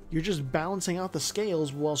 you're just balancing out the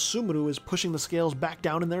scales while Sumeru is pushing the scales back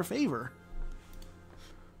down in their favor.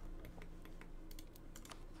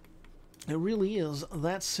 It really is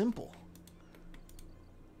that simple.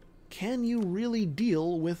 Can you really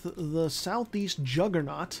deal with the southeast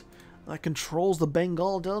juggernaut that controls the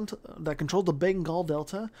Bengal Delta, that controls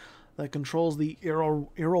the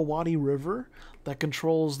Irrawaddy River, that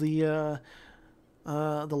controls the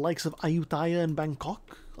likes of Ayutthaya and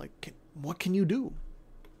Bangkok? Like, what can you do?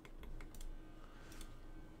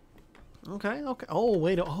 Okay. Oh,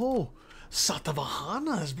 wait. Oh,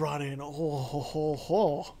 Satavahana is brought in.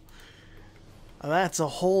 Oh. That's a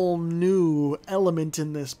whole new element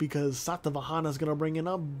in this, because Satavahana is going to bring in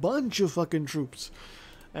a bunch of fucking troops.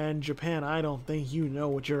 And Japan, I don't think you know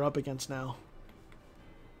what you're up against now.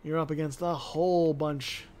 You're up against a whole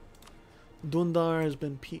bunch. Dundar has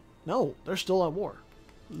been... No, they're still at war.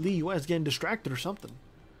 Lee Yue's getting distracted or something.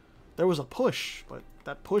 There was a push, but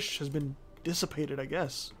that push has been dissipated, I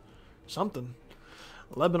guess. Something.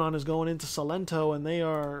 Lebanon is going into Salento, and they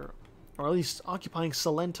are, or at least occupying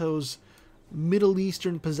Salento's Middle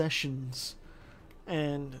Eastern possessions.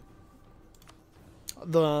 And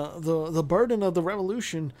the burden of the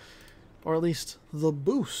revolution, or at least the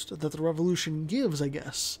boost that the revolution gives, I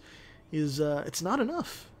guess, is it's not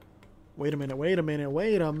enough. Wait a minute.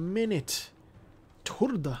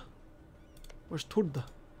 Turda. Where's Turda?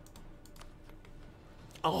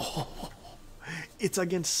 Oh, it's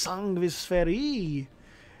against Sangvisferi.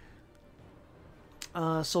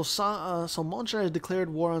 So Mondstadt has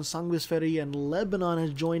declared war on Sangvisferi, and Lebanon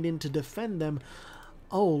has joined in to defend them.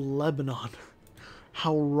 Oh, Lebanon.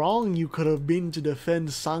 How wrong you could have been to defend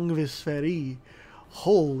Sangvisferi.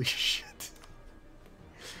 Holy shit.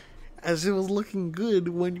 As it was looking good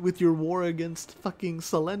with your war against fucking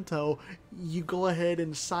Salento, you go ahead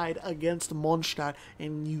and side against Mondstadt,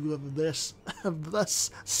 and you have thus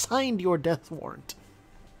signed your death warrant.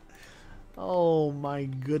 Oh my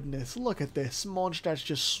goodness, look at this. Mondstadt's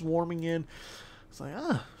just swarming in. It's like,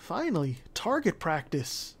 finally, target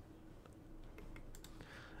practice.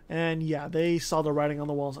 And yeah, they saw the writing on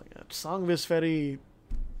the walls. Like, Sangvisferi,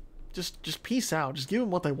 just peace out. Just give them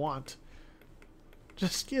what they want.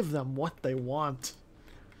 Just give them what they want.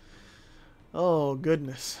 Oh,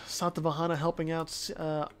 goodness. Satavahana helping out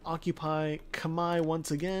occupy Kamai once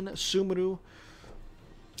again. Sumeru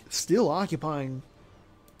still occupying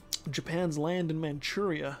Japan's land in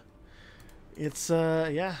Manchuria. It's,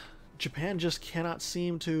 yeah, Japan just cannot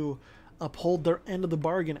seem to uphold their end of the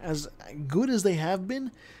bargain. As good as they have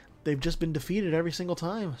been, they've just been defeated every single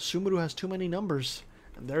time. Sumeru has too many numbers,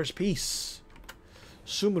 and there's peace.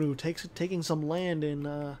 Sumeru taking some land in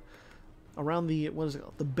around the, what is it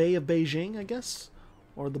called? The Bay of Beijing, I guess,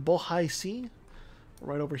 or the Bohai Sea,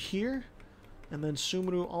 right over here. And then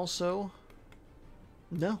Sumeru also,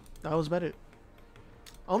 no, that was about it.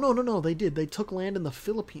 Oh no, they did. They took land in the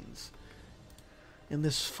Philippines. In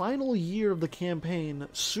this final year of the campaign,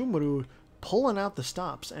 Sumeru pulling out the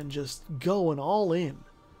stops and just going all in.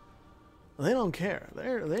 They don't care.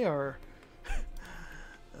 They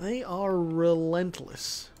are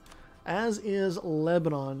relentless, as is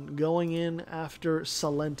Lebanon going in after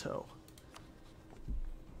Salento.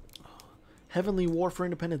 Heavenly War for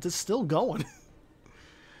Independence is still going.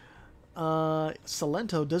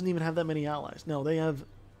 Salento doesn't even have that many allies. No, they have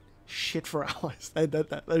shit for allies.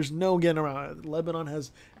 There's no getting around it. Lebanon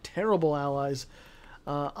has terrible allies.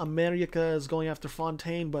 America is going after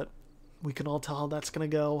Fontaine, but we can all tell how that's going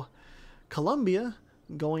to go. Colombia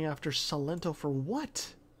going after Salento for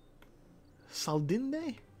what?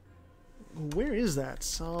 Saldinde? Where is that?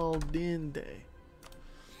 Saldinde.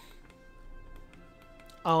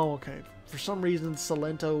 Oh, okay. For some reason,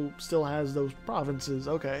 Salento still has those provinces.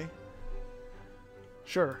 Okay.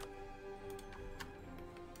 Sure.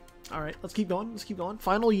 Alright, let's keep going. Let's keep going.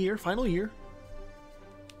 Final year. Final year.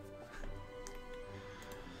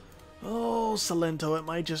 Oh, Salento, it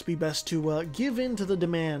might just be best to give in to the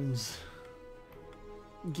demands.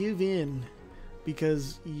 Give in.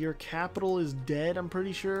 Because your capital is dead, I'm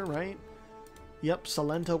pretty sure, right? Yep,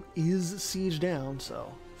 Salento is sieged down,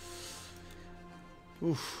 so...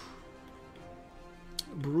 Oof.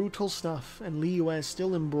 Brutal stuff. And Liyue is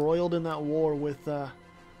still embroiled in that war with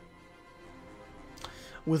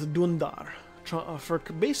Dundar.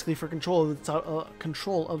 Basically for control of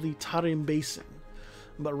the Tarim Basin.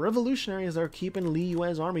 But revolutionaries are keeping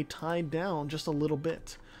Liyue's army tied down just a little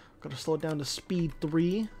bit. Got to slow it down to speed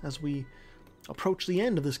 3 as we approach the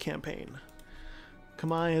end of this campaign.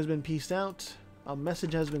 Kamai has been pieced out. A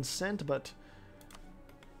message has been sent, but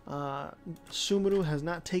Sumuru has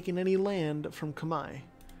not taken any land from Kamai.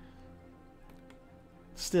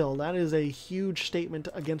 Still, that is a huge statement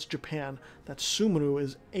against Japan that Sumuru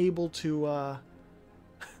is able to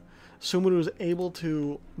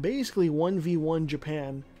basically 1v1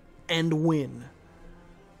 Japan and win.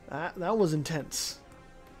 That was intense.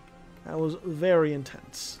 That was very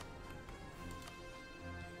intense.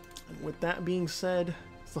 And with that being said,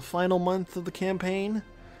 it's the final month of the campaign.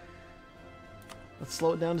 Let's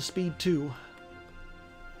slow it down to speed 2.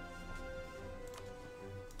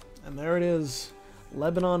 And there it is.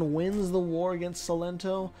 Lebanon wins the war against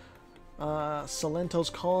Salento. Salento's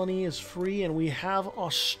colony is free, and we have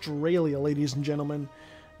Australia, ladies and gentlemen.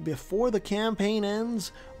 Before the campaign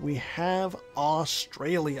ends, we have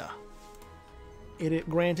Australia.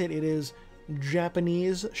 Granted, it is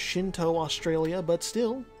Japanese Shinto Australia, but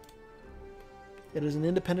still, it is an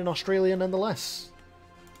independent Australia nonetheless.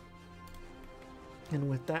 And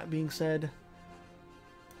with that being said,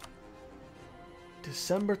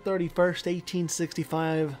 December 31st,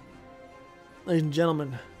 1865, ladies and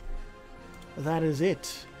gentlemen, that is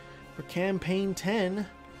it for Campaign 10,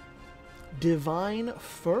 Divine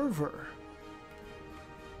Fervor.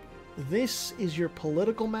 This is your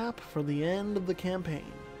political map for the end of the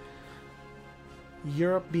campaign.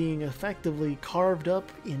 Europe being effectively carved up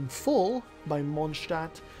in full by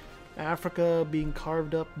Mondstadt, Africa being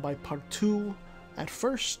carved up by Partout at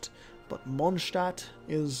first, but Mondstadt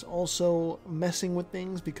is also messing with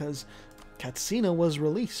things because Katsina was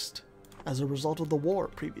released as a result of the war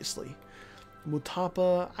previously.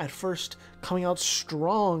 Mutapa at first coming out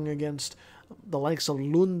strong against the likes of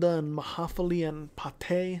Lunda and Mahafali and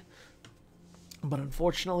Patay, but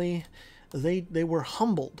unfortunately they were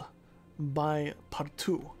humbled by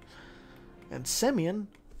Partout. And Semyon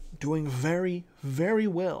doing very, very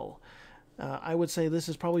well. I would say this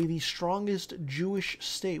is probably the strongest Jewish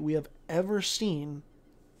state we have ever seen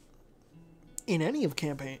in any of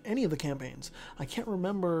the campaigns. I can't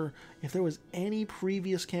remember if there was any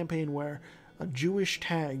previous campaign where a Jewish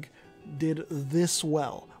tag did this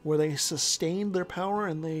well, where they sustained their power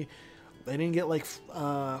and they didn't get like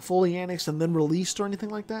fully annexed and then released or anything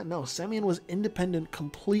like that. No, Semyon was independent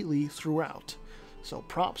completely throughout. So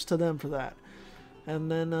props to them for that. And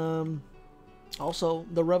then also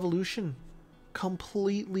the revolution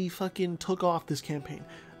completely fucking took off this campaign.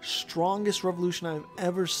 Strongest revolution I've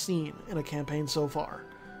ever seen in a campaign so far.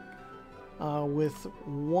 With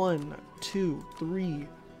 1, 2, 3,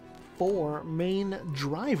 4 main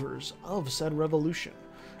drivers of said revolution.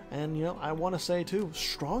 And, you know, I want to say, too,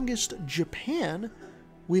 strongest Japan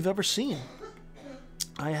we've ever seen.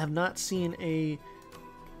 I have not seen a...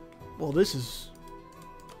 Well, this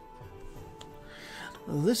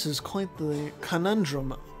is quite the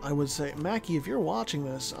conundrum, I would say. Mackie, if you're watching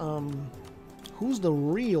this, who's the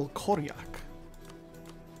real Koryak?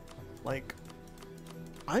 Like,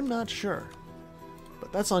 I'm not sure.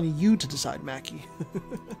 But that's on you to decide, Mackie.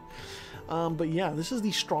 But yeah, this is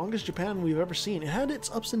the strongest Japan we've ever seen. It had its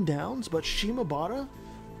ups and downs, but Shimabara,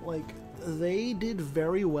 like, they did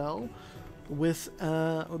very well with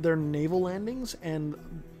their naval landings, and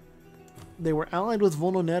they were allied with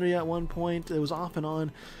Volnoneria at one point. It was off and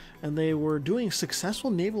on, and they were doing successful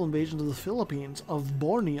naval invasions of the Philippines, of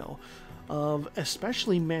Borneo, of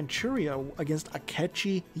especially Manchuria against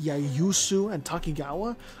Akechi, Yayusu, and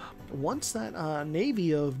Takigawa. Once that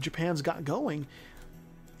navy of Japan's got going,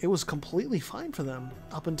 it was completely fine for them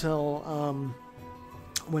up until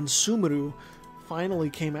when Sumeru finally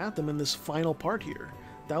came at them in this final part here.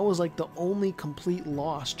 That was like the only complete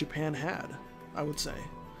loss Japan had, I would say.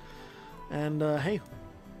 And hey,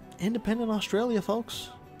 independent Australia, folks.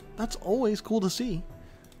 That's always cool to see.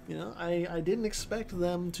 You know, I didn't expect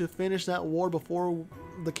them to finish that war before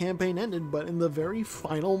the campaign ended, but in the very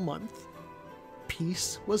final month,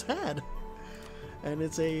 peace was had. And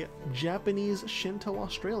it's a Japanese Shinto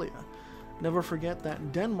Australia. Never forget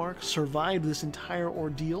that Denmark survived this entire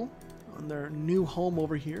ordeal on their new home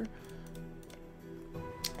over here.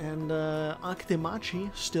 And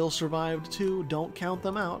Akitemachi still survived too. Don't count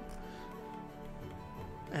them out.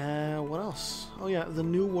 What else? Oh yeah, the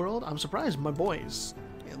New World. I'm surprised my boys,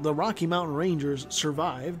 the Rocky Mountain Rangers,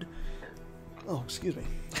 survived. Oh, excuse me.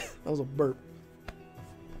 That was a burp.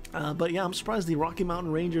 But yeah, I'm surprised the Rocky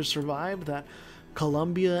Mountain Rangers survived. That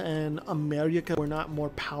Colombia and America were not more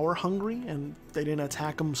power hungry and they didn't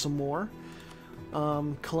attack them some more.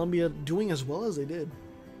 Colombia doing as well as they did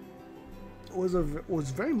was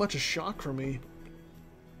very much a shock for me,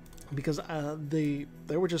 because they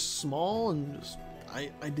were just small, and just,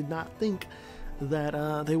 I did not think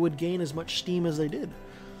that they would gain as much steam as they did.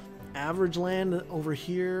 Average land over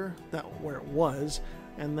here, that where it was,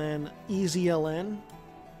 and then EZLN,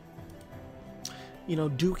 you know,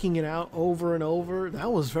 duking it out over and over.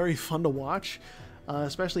 That was very fun to watch,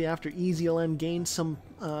 especially after EZLN gained some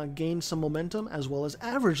momentum, as well as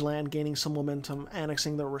Average Land gaining some momentum,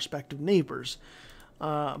 annexing their respective neighbors.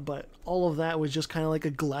 But all of that was just kind of like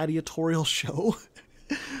a gladiatorial show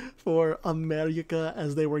for America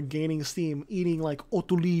as they were gaining steam, eating like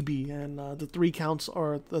Otulibi and the Three Counts,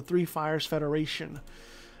 or the Three Fires Federation.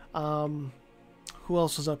 Who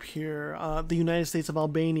else was up here? The United States of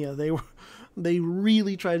Albania. They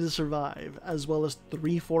really tried to survive, as well as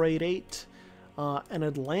 3488 and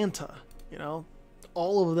Atlanta. You know,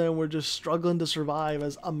 all of them were just struggling to survive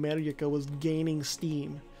as America was gaining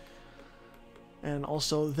steam, and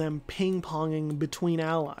also them ping-ponging between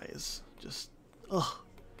allies. Just ugh.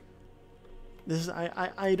 This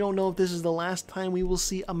I don't know if this is the last time we will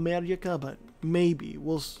see America, but maybe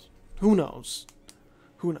we'll. Who knows?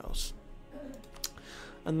 Who knows?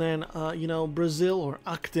 And then, you know, Brazil, or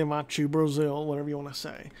Akitemachi Brazil, whatever you want to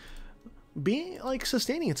say, being, like,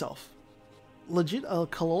 sustaining itself. Legit, a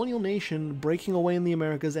colonial nation breaking away in the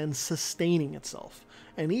Americas and sustaining itself.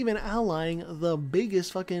 And even allying the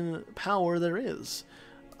biggest fucking power there is.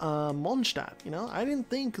 Mondstadt, you know? I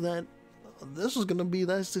didn't think that this was going to be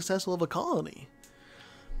that successful of a colony.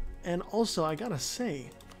 And also, I gotta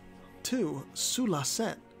say, too,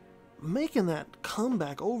 Sulacet, making that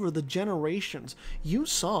comeback over the generations. You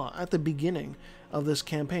saw at the beginning of this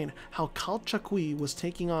campaign how Calchaquí was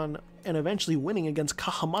taking on and eventually winning against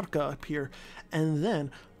Cajamarca up here, and then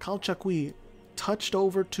Calchaquí touched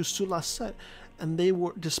over to Sulacet, and they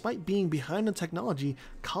were, despite being behind in technology,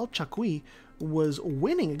 Calchaquí was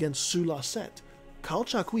winning against Sulacet.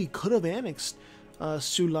 Calchaquí could have annexed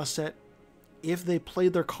Sulacet if they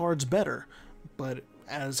played their cards better, but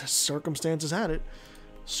as circumstances had it,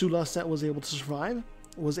 Sulacet was able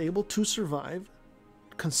to survive,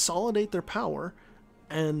 consolidate their power,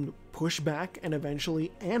 and push back and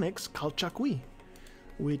eventually annex Calchaquí,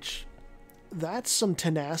 which, that's some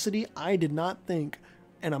tenacity I did not think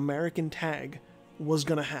an American tag was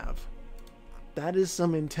gonna have. That is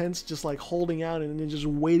some intense, just like holding out and just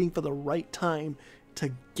waiting for the right time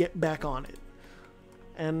to get back on it.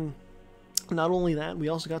 And not only that, we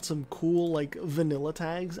also got some cool like vanilla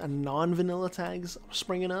tags and non-vanilla tags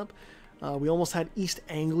springing up. We almost had East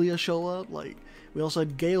Anglia show up. Like, we also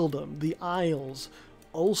had Gaeldom, the Isles,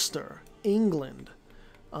 Ulster, England,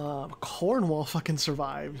 Cornwall fucking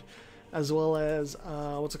survived, as well as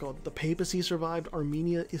what's it called? The Papacy survived.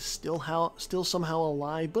 Armenia is still somehow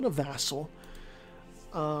alive, but a vassal.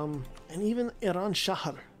 And even Iran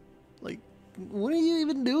Shahar. Like, what are you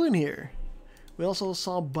even doing here? We also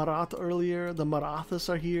saw Bharat earlier. The Marathas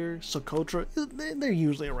are here. Socotra, they're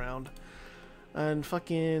usually around. And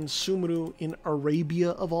fucking Sumeru in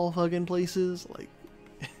Arabia, of all fucking places. Like,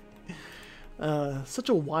 such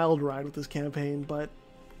a wild ride with this campaign, but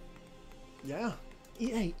yeah.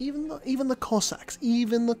 Hey, even the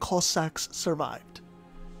Cossacks survived.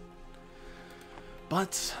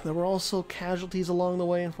 But there were also casualties along the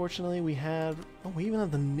way, unfortunately. We even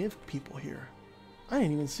had the Niv people here. I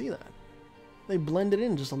didn't even see that. They blended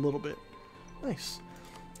in just a little bit. Nice.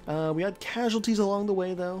 We had casualties along the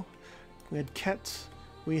way, though. We had Ket.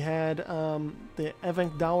 We had the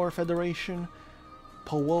Evenk-Dauer Federation.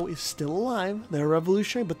 Powo is still alive. They're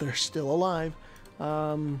revolutionary, but they're still alive.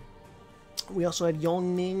 We also had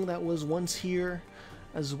Yongning that was once here.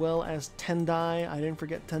 as well as Tendai. I didn't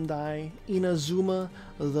forget Tendai. Inazuma,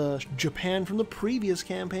 the Japan from the previous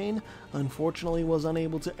campaign, unfortunately was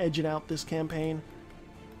unable to edge it out this campaign.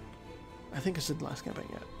 I think I said last campaign.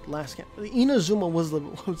 Yeah, Inazuma was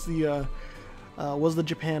the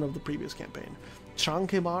Japan of the previous campaign.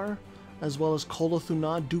 Chankebar, as well as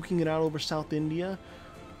Kolothuna, duking it out over South India,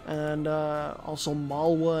 and also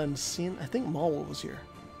Malwa and Sind. I think Malwa was here.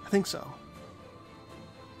 I think so.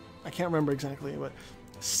 I can't remember exactly, but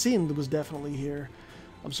Sind was definitely here.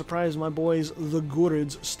 I'm surprised my boys, the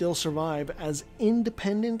Gurids, still survive as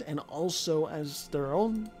independent and also as their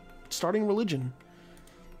own starting religion.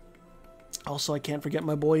 Also, I can't forget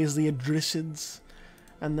my boys, the Adricids,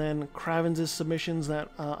 and then Kravens' submissions that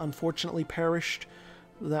unfortunately perished,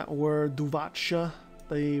 that were Duvatsha.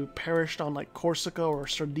 They perished on like Corsica or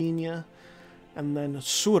Sardinia, and then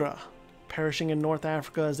Sura, perishing in North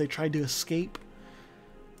Africa as they tried to escape.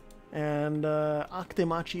 And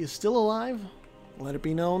Akhtemachi is still alive, let it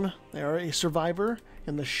be known. They are a survivor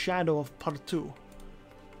in the shadow of Partu.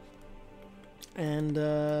 And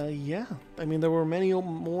yeah, I mean, there were many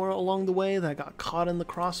more along the way that got caught in the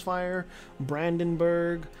crossfire.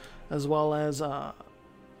 Brandenburg, as well as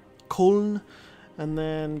Köln, and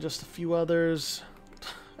then just a few others.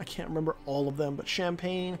 I can't remember all of them, but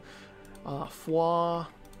Champagne, Foix.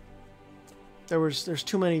 There's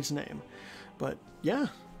too many to name. But yeah,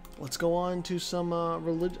 let's go on to some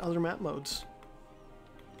other map modes.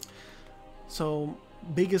 So,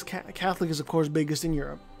 biggest Catholic is of course biggest in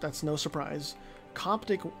Europe. That's no surprise.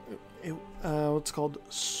 Coptic, what's called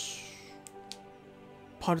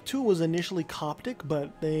Partu was initially Coptic,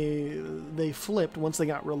 but they flipped once they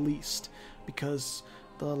got released because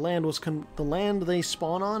the land they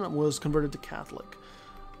spawn on was converted to Catholic.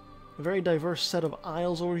 A very diverse set of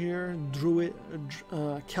isles over here: Druid,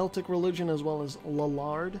 Celtic religion, as well as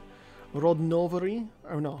Lallard, Rodnovary,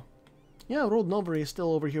 or no, yeah, Rodnovary is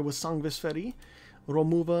still over here with Sangvisferi.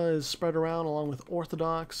 Romuva is spread around along with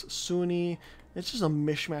Orthodox, Sunni. It's just a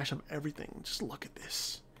mishmash of everything. Just look at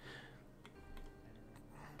this.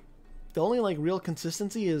 The only like real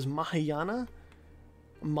consistency is Mahayana,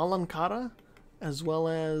 Malankara, as well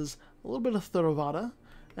as a little bit of Theravada,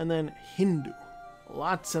 and then Hindu.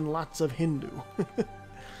 Lots and lots of Hindu.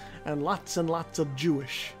 And lots of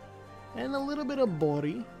Jewish. And a little bit of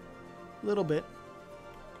Bori. A little bit.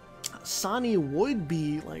 Sani would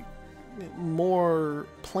be like more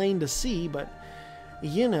plain to see, but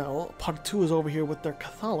you know, Partu is over here with their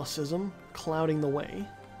Catholicism clouding the way.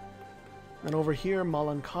 And over here,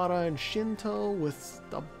 Malankara and Shinto with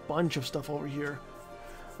a bunch of stuff over here.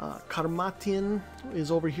 Karmatian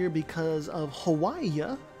is over here because of Hawaii.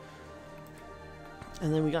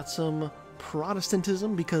 And then we got some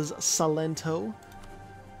Protestantism because Salento.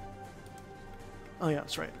 Oh yeah,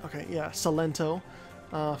 that's right. Okay, yeah, Salento.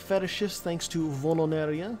 Fetishist thanks to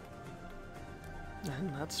Vononeria.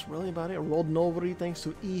 And that's really about it. Rodnovary thanks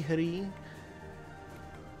to Ihri.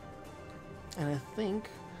 And I think,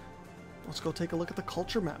 let's go take a look at the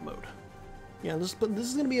culture map mode. Yeah, this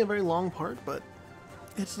is going to be a very long part, but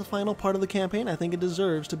it's the final part of the campaign. I think it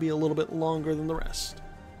deserves to be a little bit longer than the rest.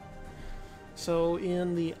 So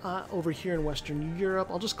in the over here in Western Europe,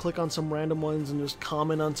 I'll just click on some random ones and just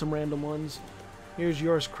comment on some random ones. Here's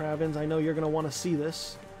yours, Kravens. I know you're going to want to see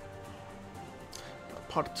this.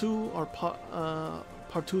 Partu, or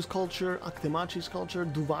Partu's culture, Akhtemachi's culture,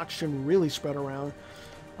 Duvatshan really spread around,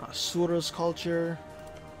 Sura's culture,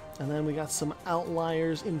 and then we got some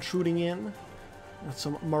outliers intruding in. Got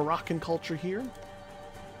some Moroccan culture here,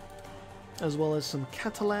 as well as some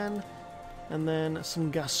Catalan, and then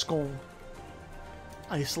some Gascon.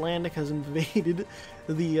 Icelandic has invaded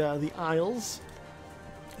the Isles,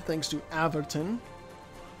 thanks to Averton.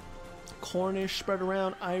 Cornish spread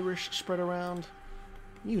around, Irish spread around.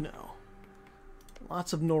 You know,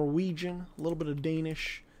 lots of Norwegian, a little bit of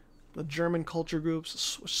Danish, the German culture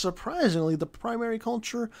groups. Surprisingly, the primary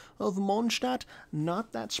culture of Mondstadt,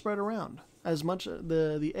 not that spread around as much.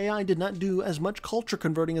 The AI did not do as much culture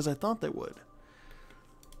converting as I thought they would.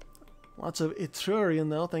 Lots of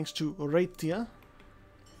Etrurian though, thanks to Rhaetia,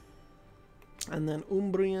 and then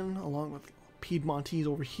Umbrian, along with Piedmontese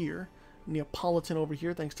over here, Neapolitan over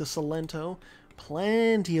here, thanks to Salento.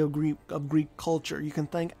 Plenty of Greek culture. You can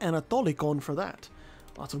thank Anatolikon for that.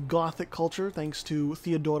 Lots of Gothic culture, thanks to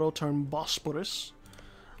Theodoro turned Bosporus.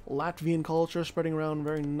 Latvian culture spreading around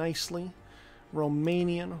very nicely.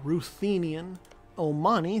 Romanian, Ruthenian,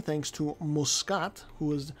 Omani, thanks to Muscat, who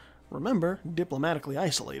was, remember, diplomatically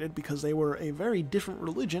isolated because they were a very different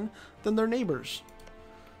religion than their neighbors.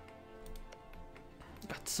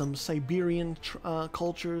 Got some Siberian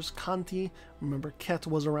cultures, Khanty. Remember, Ket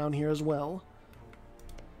was around here as well.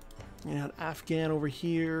 You got Afghan over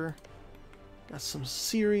here. Got some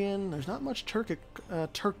Syrian. There's not much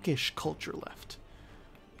Turkish culture left.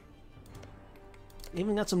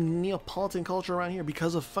 Even got some Neapolitan culture around here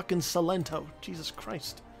because of fucking Salento. Jesus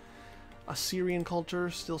Christ. Assyrian culture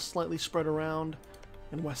still slightly spread around.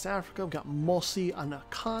 In West Africa, we've got Mosi,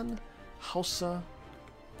 Anakan, Hausa,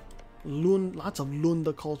 lots of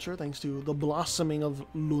Lunda culture thanks to the blossoming of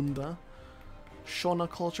Lunda. Shona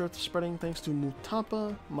culture spreading thanks to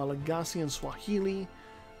Mutapa, Malagasy, and Swahili.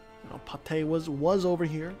 You know, Pate was over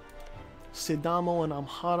here. Sidamo and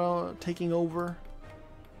Amhara taking over.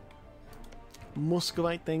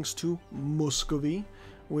 Muscovite thanks to Muscovy,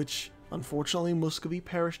 which unfortunately Muscovy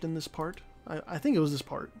perished in this part. I think it was this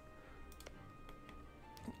part.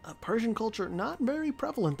 Persian culture not very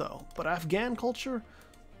prevalent though, but Afghan culture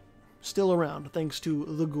still around thanks to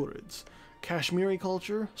the Ghurids. Kashmiri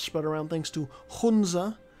culture spread around thanks to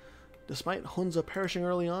Hunza. Despite Hunza perishing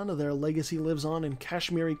early on, their legacy lives on in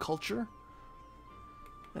Kashmiri culture.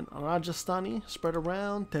 And Rajasthani spread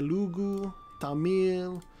around, Telugu,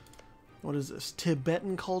 Tamil, what is this,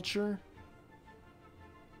 Tibetan culture?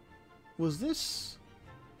 Was this,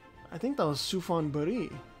 I think that was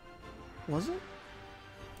Suphanburi, was it?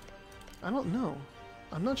 I don't know.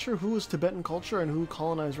 I'm not sure who was Tibetan culture and who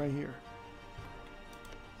colonized right here.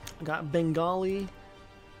 I got Bengali,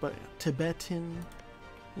 but Tibetan.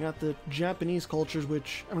 You got the Japanese cultures,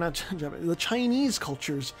 which I'm not Japanese, the Chinese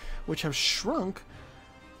cultures, which have shrunk,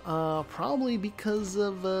 probably because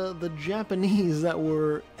of the Japanese that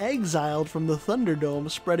were exiled from the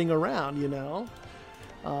Thunderdome spreading around. You know,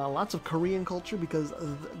 lots of Korean culture because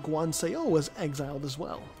Gwanseo was exiled as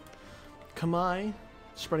well. Khmer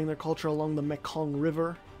spreading their culture along the Mekong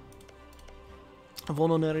River.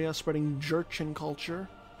 Vononeria spreading Jurchen culture.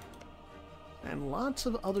 And lots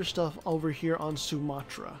of other stuff over here on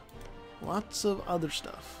Sumatra. Lots of other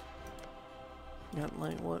stuff. Got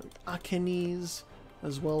like what? Akenese,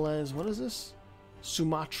 as well as, what is this?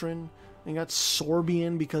 Sumatran. And got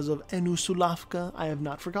Sorbian because of Enusulafka. I have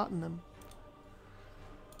not forgotten them.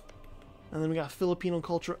 And then we got Filipino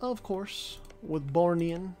culture, of course, with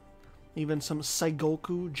Bornean. Even some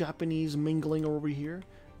Saigoku, Japanese mingling over here.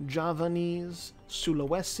 Javanese,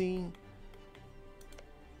 Sulawesi.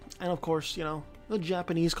 And of course, you know, the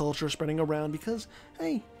Japanese culture spreading around because,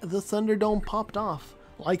 hey, the Thunderdome popped off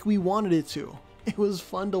like we wanted it to. It was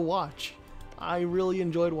fun to watch. I really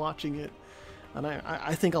enjoyed watching it. And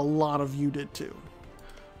I think a lot of you did too.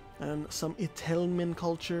 And some Itelmen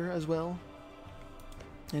culture as well.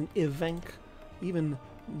 And Evenk. Even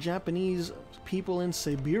Japanese people in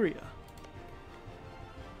Siberia.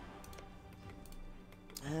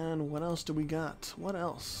 And what else do we got? What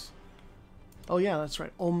else? Oh yeah, that's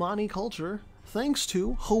right. Omani culture, thanks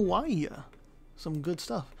to Hawaii. Some good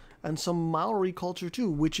stuff. And some Maori culture too,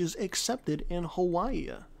 which is accepted in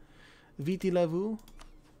Hawaii. Viti Levu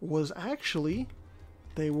was actually,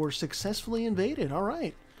 they were successfully invaded. All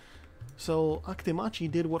right. So Akitemachi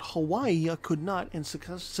did what Hawaii could not and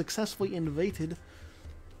successfully invaded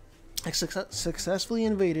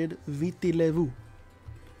Viti Levu.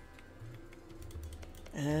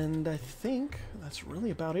 And I think that's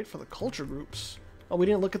really about it for the culture groups. Oh, we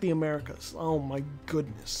didn't look at the Americas. Oh my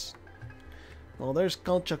goodness. Well, there's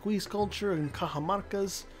Calchaquis culture and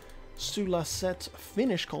Cajamarcas. Sulaset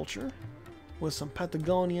Finnish culture with some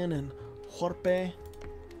Patagonian and Jorpe.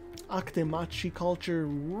 Akitemachi culture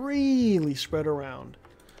really spread around.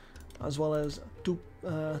 As well as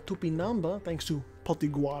Tupinamba, thanks to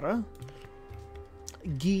Potiguara.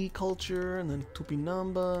 Gi culture and then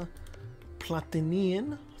Tupinamba.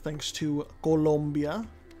 Platinian, thanks to Colombia.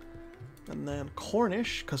 And then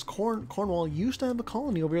Cornish, because Cornwall used to have a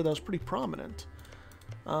colony over here that was pretty prominent.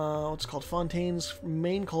 What's called Fontaine's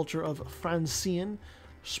main culture of Francian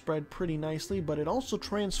spread pretty nicely, but it also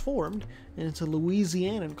transformed into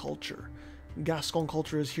Louisianan culture. Gascon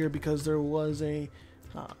culture is here because there was a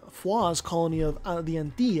Foix colony of the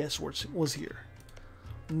Antilles was here.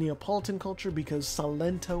 Neapolitan culture because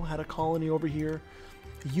Salento had a colony over here.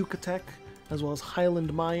 Yucatec, as well as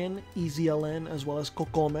Highland Mayan, EZLN, as well as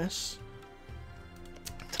Cocomes.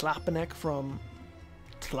 Tlapanek from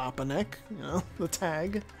Tlapanek, you know, the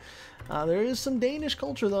tag. There is some Danish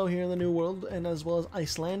culture, though, here in the New World, and as well as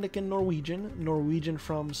Icelandic and Norwegian. Norwegian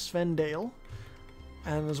from Svendale,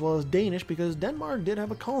 and as well as Danish, because Denmark did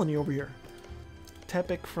have a colony over here.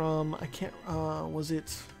 Tepic from, was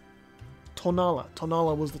it Tonala?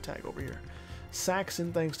 Tonala was the tag over here.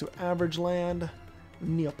 Saxon, thanks to Average Land.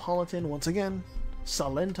 Neapolitan, once again,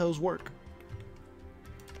 Salento's work.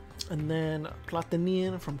 And then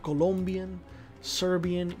Platinian from Colombian,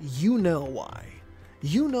 Serbian, you know why.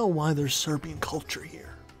 You know why there's Serbian culture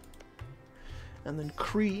here. and then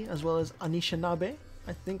Cree, as well as Anishinaabe.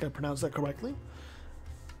 I think I pronounced that correctly.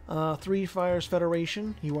 Three Fires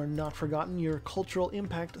Federation, you are not forgotten. Your cultural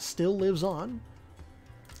impact still lives on.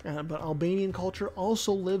 But Albanian culture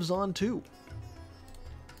also lives on too.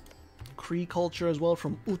 Cree culture as well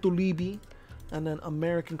from Utulibi. And then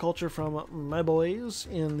American culture from my boys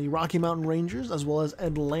in the Rocky Mountain Rangers, as well as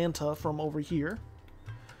Atlanta from over here.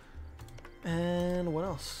 And what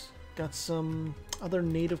else? Got some other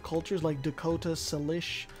native cultures like Dakota,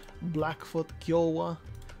 Salish, Blackfoot, Kiowa,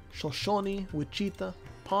 Shoshone, Wichita,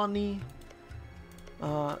 Pawnee.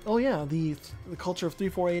 Oh yeah, the culture of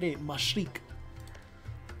 3488, Mashrik.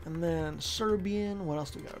 And then Serbian. What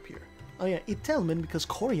else do we got up here? Oh yeah, Itelmen, because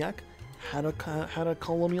Koryak had a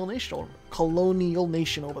colonial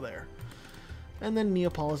nation over there. And then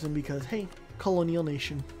Neapolitan because, hey, colonial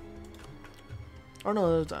nation. Or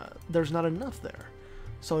no, there's not enough there.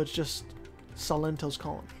 So it's just Salento's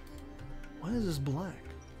colony. Why is this black?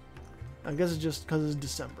 I guess it's just because it's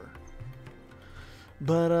December.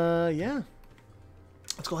 But, yeah.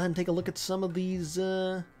 Let's go ahead and take a look at some of these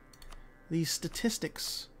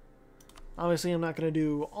statistics. Obviously, I'm not going to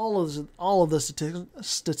do all of the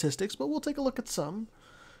statistics, but we'll take a look at some.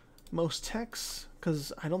 Most techs,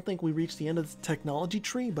 because I don't think we reached the end of the technology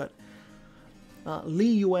tree, but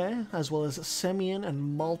Liyue, as well as Semyon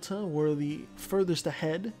and Malta, were the furthest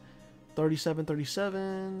ahead.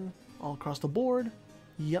 37, all across the board.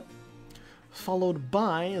 Yep. Followed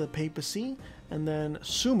by the Papacy, and then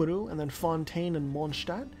Sumeru, and then Fontaine and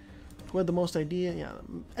Mondstadt, who had the most idea. Yeah,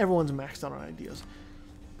 everyone's maxed out on ideas.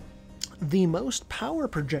 The most power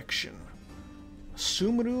projection.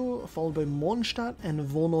 Sumeru, followed by Mondstadt and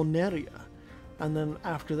Vononeria. And then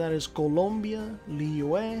after that is Colombia,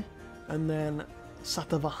 Liyue, and then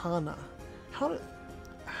Satavahana.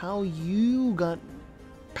 How you got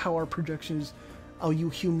power projections? Oh,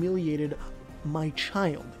 you humiliated my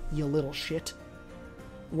child, you little shit.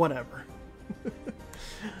 Whatever.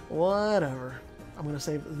 Whatever. I'm going to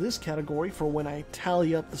save this category for when I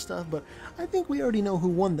tally up the stuff, but I think we already know who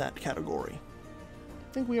won that category.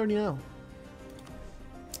 I think we already know.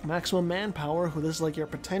 Maximum manpower, who this is like your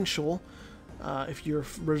potential if your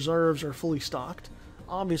reserves are fully stocked.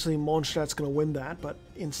 Obviously, Mondstadt's going to win that, but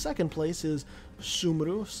in second place is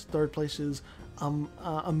Sumeru, third place is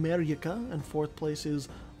America, and fourth place is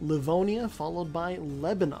Livonia, followed by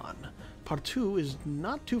Lebanon. Part 2 is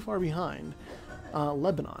not too far behind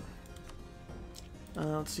Lebanon.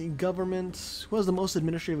 Let's see, government. Who has the most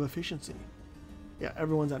administrative efficiency? Yeah,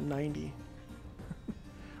 everyone's at 90.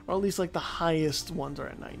 Or at least like the highest ones are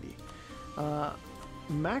at 90.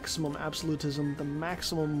 Maximum absolutism, the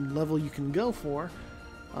maximum level you can go for.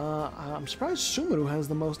 I'm surprised Sumeru has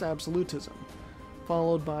the most absolutism.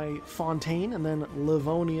 Followed by Fontaine, and then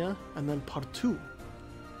Livonia, and then Partu.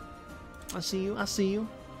 I see you, I see you.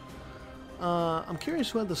 I'm curious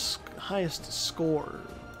who had the highest score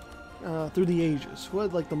through the ages. Who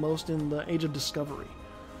had like the most in the Age of Discovery?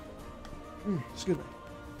 Excuse me.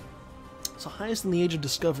 So highest in the Age of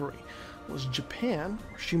Discovery was Japan,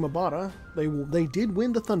 Shimabara. They did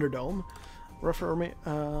win the Thunderdome.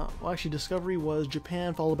 Well, actually, Discovery was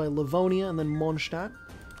Japan, followed by Livonia, and then Mondstadt.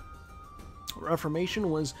 Reformation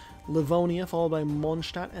was Livonia, followed by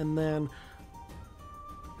Mondstadt, and then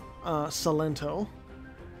Salento.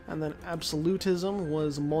 And then Absolutism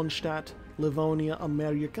was Mondstadt, Livonia,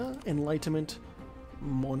 America. Enlightenment,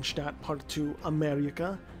 Mondstadt, Part 2,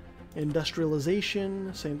 America.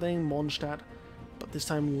 Industrialization, same thing, Mondstadt, but this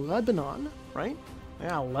time Lebanon, right?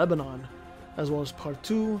 Yeah, Lebanon, as well as Part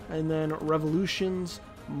 2, and then Revolutions,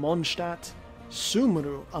 Mondstadt,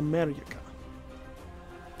 Sumeru, America.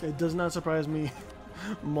 It does not surprise me.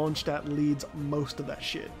 Mondstadt leads most of that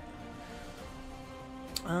shit.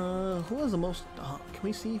 Who has the most... can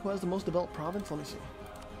we see who has the most developed province? Let me see.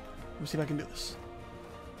 Let me see if I can do this.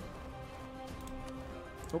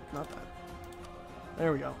 Oh, not that.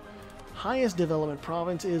 There we go. Highest development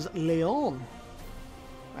province is Leon.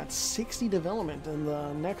 That's 60 development. And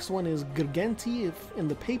the next one is Girgenti in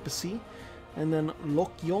the Papacy. And then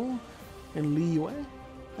Lokyong in Liyue.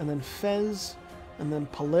 And then Fez. And then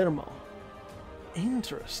Palermo.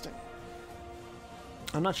 Interesting.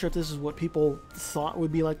 I'm not sure if this is what people thought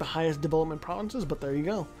would be like the highest development provinces, but there you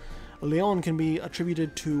go. Leon can be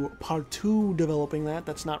attributed to Part 2 developing that.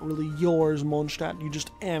 That's not really yours, Mondstadt. You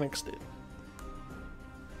just annexed it.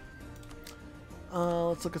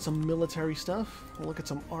 Let's look at some military stuff. We'll look at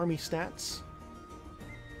some army stats.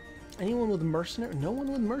 Anyone with mercenaries? No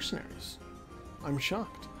one with mercenaries. I'm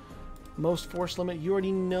shocked. Most force limit. You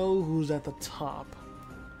already know who's at the top.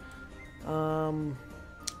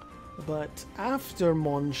 But after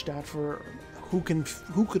Mondstadt, for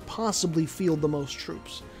who could possibly field the most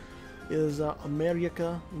troops is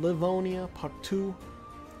America, Livonia, Partu,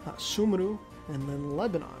 Sumuru, and then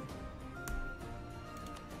Lebanon.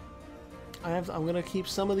 I'm gonna keep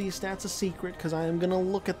some of these stats a secret because I am gonna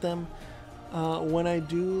look at them when I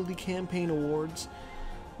do the campaign awards.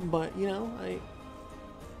 But you know,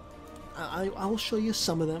 I will show you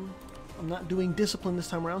some of them. I'm not doing discipline this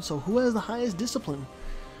time around. So who has the highest discipline?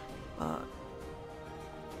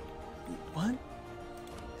 What?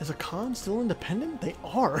 Is Akan still independent? They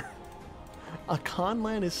are. Akan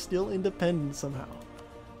land is still independent somehow.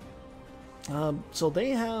 So they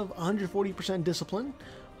have 140% discipline,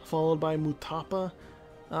 followed by Mutapa,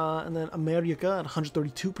 and then America at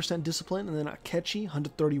 132% discipline, and then Akechi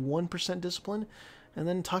 131% discipline, and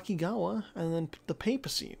then Takigawa, and then the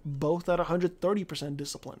Papacy, both at 130%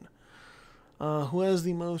 discipline. Who has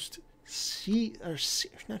the most siege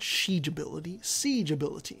ability?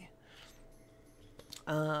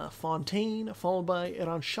 Fontaine, followed by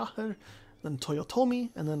Iran Shahr, then Toyotomi,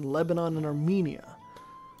 and then Lebanon and Armenia.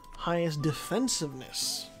 Highest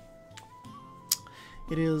defensiveness.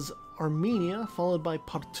 It is Armenia, followed by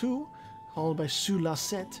Partu, followed by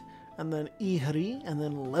Sulaset, and then Ihri, and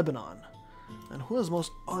then Lebanon. And who has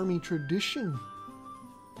most army tradition?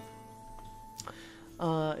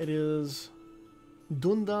 It is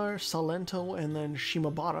Dundar, Salento, and then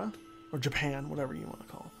Shimabara, or Japan, whatever you want to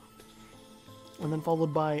call it. And then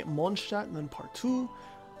followed by Mondstadt, and then Partu,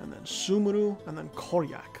 and then Sumuru, and then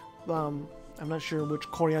Koryak. I'm not sure which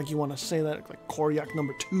Koryak you want to say that, like Koryak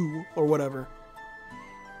number 2, or whatever.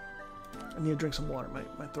 I need to drink some water,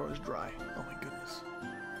 my throat is dry. Oh my goodness.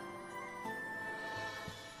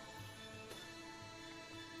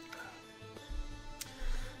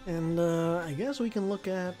 And I guess we can look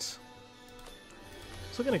at,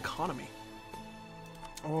 let's look at economy.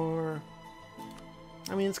 Or,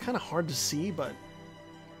 I mean, it's kind of hard to see, but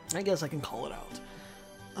I guess I can call it out.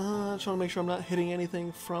 I just want to make sure I'm not hitting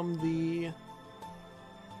anything from the,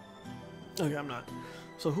 okay, I'm not.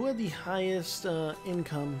 So who had the highest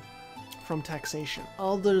income from taxation,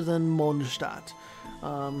 other than Mondstadt?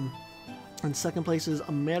 In second place is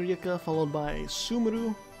America, followed by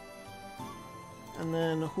Sumuru. And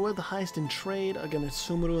then who had the highest in trade? Again, it's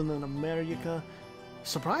Sumuru and then America.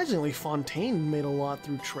 Surprisingly, Fontaine made a lot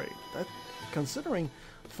through trade. That, considering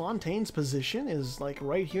Fontaine's position is like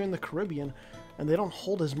right here in the Caribbean, and they don't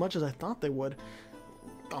hold as much as I thought they would.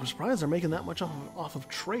 I'm surprised they're making that much off of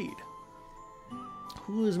trade.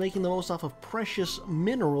 Who is making the most off of precious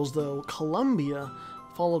minerals, though? Colombia,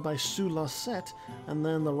 followed by Sulaset, and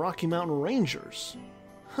then the Rocky Mountain Rangers.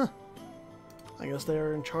 Huh. I guess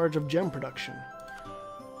they're in charge of gem production.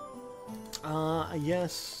 I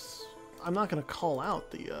guess I'm not gonna call out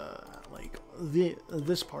the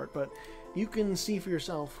this part, but you can see for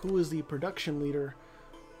yourself who is the production leader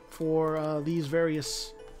for these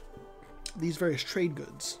various trade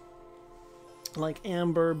goods. Like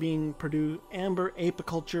amber being produced, amber,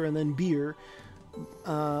 apiculture, and then beer.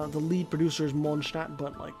 The lead producer is Mondstadt,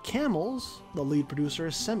 but like camels, the lead producer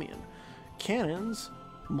is Semyon. Cannons,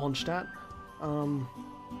 Mondstadt.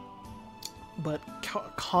 But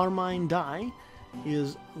carmine dye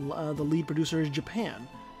is the lead producer is Japan.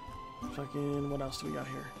 Fucking, what else do we got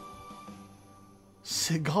here?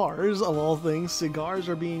 Cigars, of all things, cigars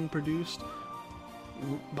are being produced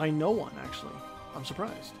by no one, actually. I'm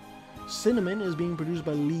surprised. Cinnamon is being produced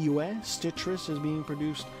by Liyue. Citrus is being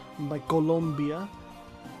produced by Colombia.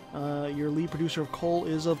 Your lead producer of coal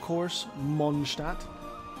is, of course, Mondstadt.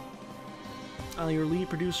 Your lead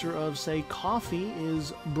producer of, say, coffee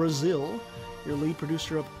is Brazil. Your lead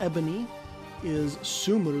producer of ebony is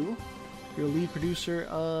Sumuru. Your lead producer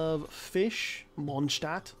of fish,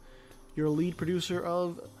 Mondstadt. Your lead producer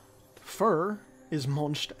of fur is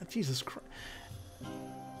Mondstadt. Jesus Christ.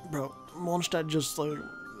 Bro, Mondstadt just, like,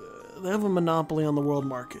 they have a monopoly on the world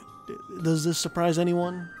market. Does this surprise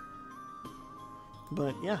anyone?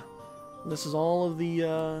 But, yeah. This is all of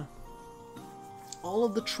the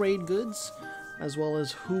trade goods, as well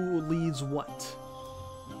as who leads what.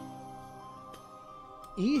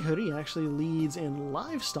 Ihri actually leads in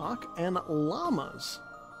livestock and llamas.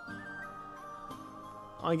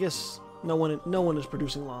 I guess no one is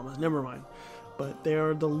producing llamas. Never mind. But they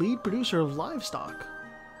are the lead producer of livestock.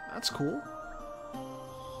 That's cool.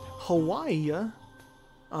 Hawaii.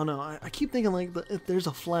 Oh no, I keep thinking like if there's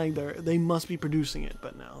a flag there, they must be producing it,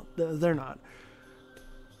 but no, they're not.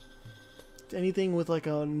 Anything with like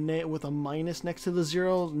a minus next to the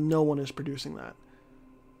zero, no one is producing that.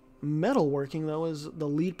 Metalworking, though, is the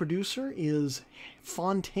lead producer is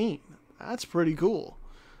Fontaine. That's pretty cool.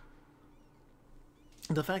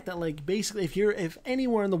 The fact that, like, basically, if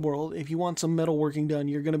anywhere in the world, if you want some metalworking done,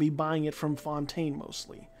 you're going to be buying it from Fontaine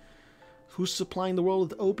mostly. Who's supplying the world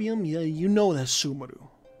with opium? Yeah, you know that's Sumeru.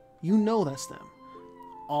 You know that's them.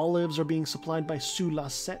 Olives are being supplied by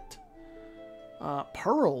Sulacet.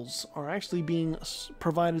 Pearls are actually being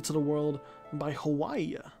provided to the world by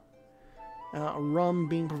Hawaii. Rum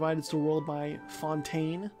being provided to the world by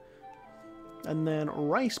Fontaine. And then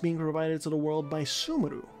rice being provided to the world by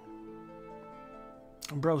Sumeru.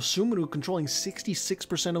 Bro, Sumeru controlling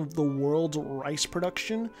 66% of the world's rice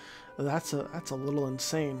production? That's a little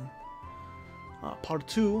insane. Part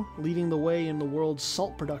 2, leading the way in the world's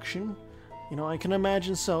salt production. You know, I can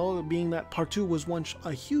imagine so, being that Part 2 was once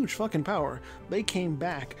a huge fucking power. They came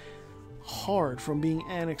back hard from being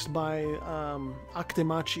annexed by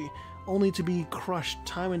Akitemachi, only to be crushed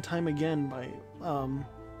time and time again by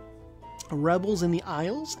rebels in the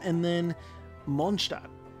Isles, and then Mondstadt.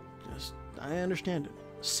 I understand it.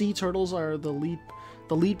 Sea turtles are the lead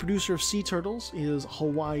producer of sea turtles is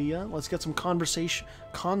Hawaii. Let's get some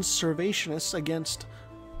conservationists against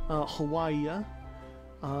Hawaii.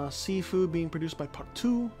 Seafood being produced by Part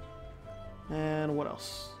 2. And what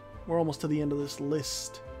else? We're almost to the end of this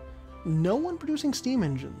list. No one producing steam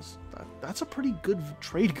engines. That's a pretty good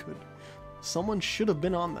trade good. Someone should have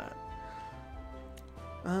been on that.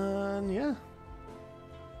 And yeah.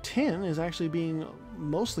 Tin is actually being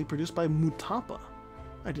mostly produced by Mutapa.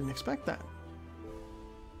 I didn't expect that.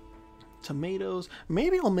 Tomatoes.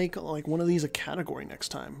 Maybe I'll make like one of these a category next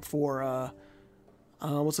time for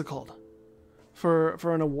what's it called?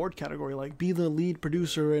 For an award category, like be the lead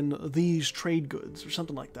producer in these trade goods or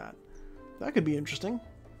something like that. That could be interesting.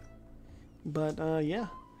 But yeah,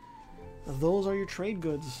 those are your trade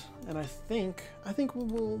goods, and I think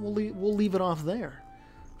we'll leave it off there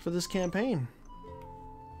for this campaign.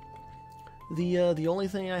 The only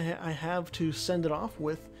thing I have to send it off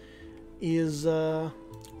with is the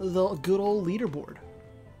good old leaderboard.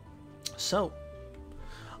 So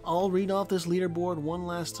I'll read off this leaderboard one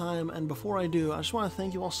last time, and before I do, I just want to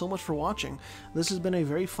thank you all so much for watching. This has been a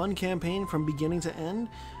very fun campaign from beginning to end,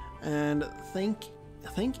 and I want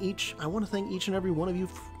to thank each and every one of you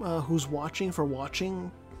who's watching for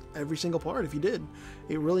watching every single part. If you did,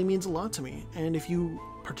 it really means a lot to me, and if you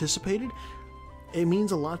participated, it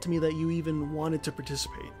means a lot to me that you even wanted to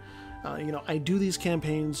participate. You know, I do these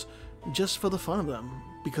campaigns just for the fun of them,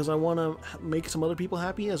 because I want to make some other people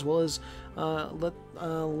happy, as well as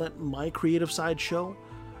let my creative side show,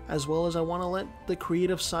 as well as I want to let the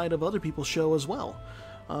creative side of other people show as well.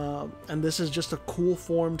 And this is just a cool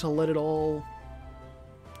form to let it all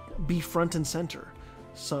be front and center.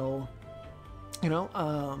 So, you know,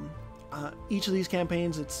 each of these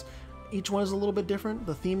campaigns, each one is a little bit different.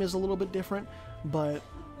 The theme is a little bit different, but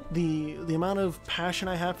the amount of passion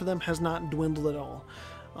I have for them has not dwindled at all.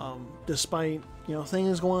 Despite, you know,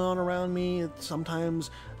 things going on around me,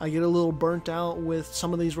 sometimes I get a little burnt out with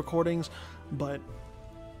some of these recordings, but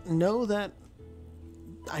know that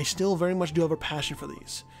I still very much do have a passion for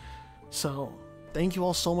these. So thank you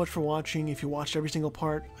all so much for watching. If you watched every single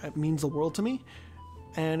part, it means the world to me.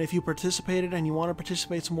 And if you participated and you want to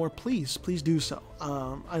participate some more, please do so.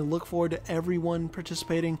 I look forward to everyone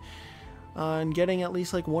participating and getting at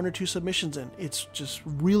least like 1 or 2 submissions in. It's just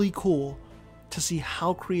really cool to see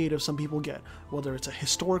how creative some people get, whether it's a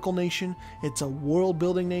historical nation, it's a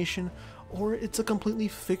world-building nation, or it's a completely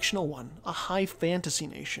fictional one, a high fantasy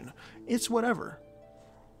nation. It's whatever.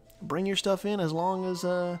 Bring your stuff in as long as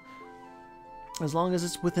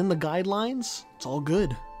it's within the guidelines. It's all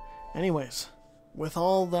good. Anyways, with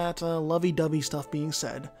all that lovey-dovey stuff being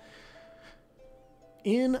said,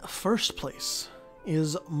 in first place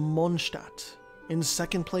is Mondstadt. In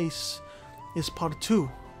second place is Part 2.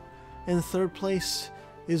 In third place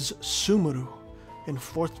is Sumeru. In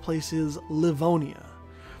fourth place is Livonia.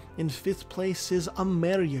 In fifth place is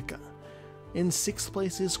America. In sixth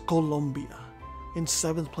place is Colombia. In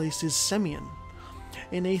seventh place is Semyon.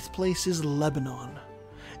 In eighth place is Lebanon.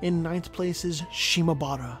 In ninth place is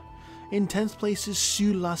Shimabara. In 10th place is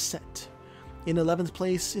Sulacet. In 11th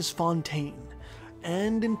place is Fontaine.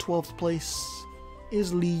 And in 12th place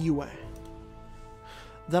is Liyue.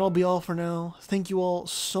 That'll be all for now. Thank you all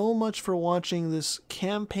so much for watching this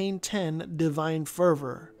Campaign 10 Divine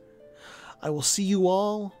Fervor. I will see you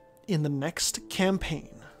all in the next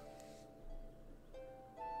campaign.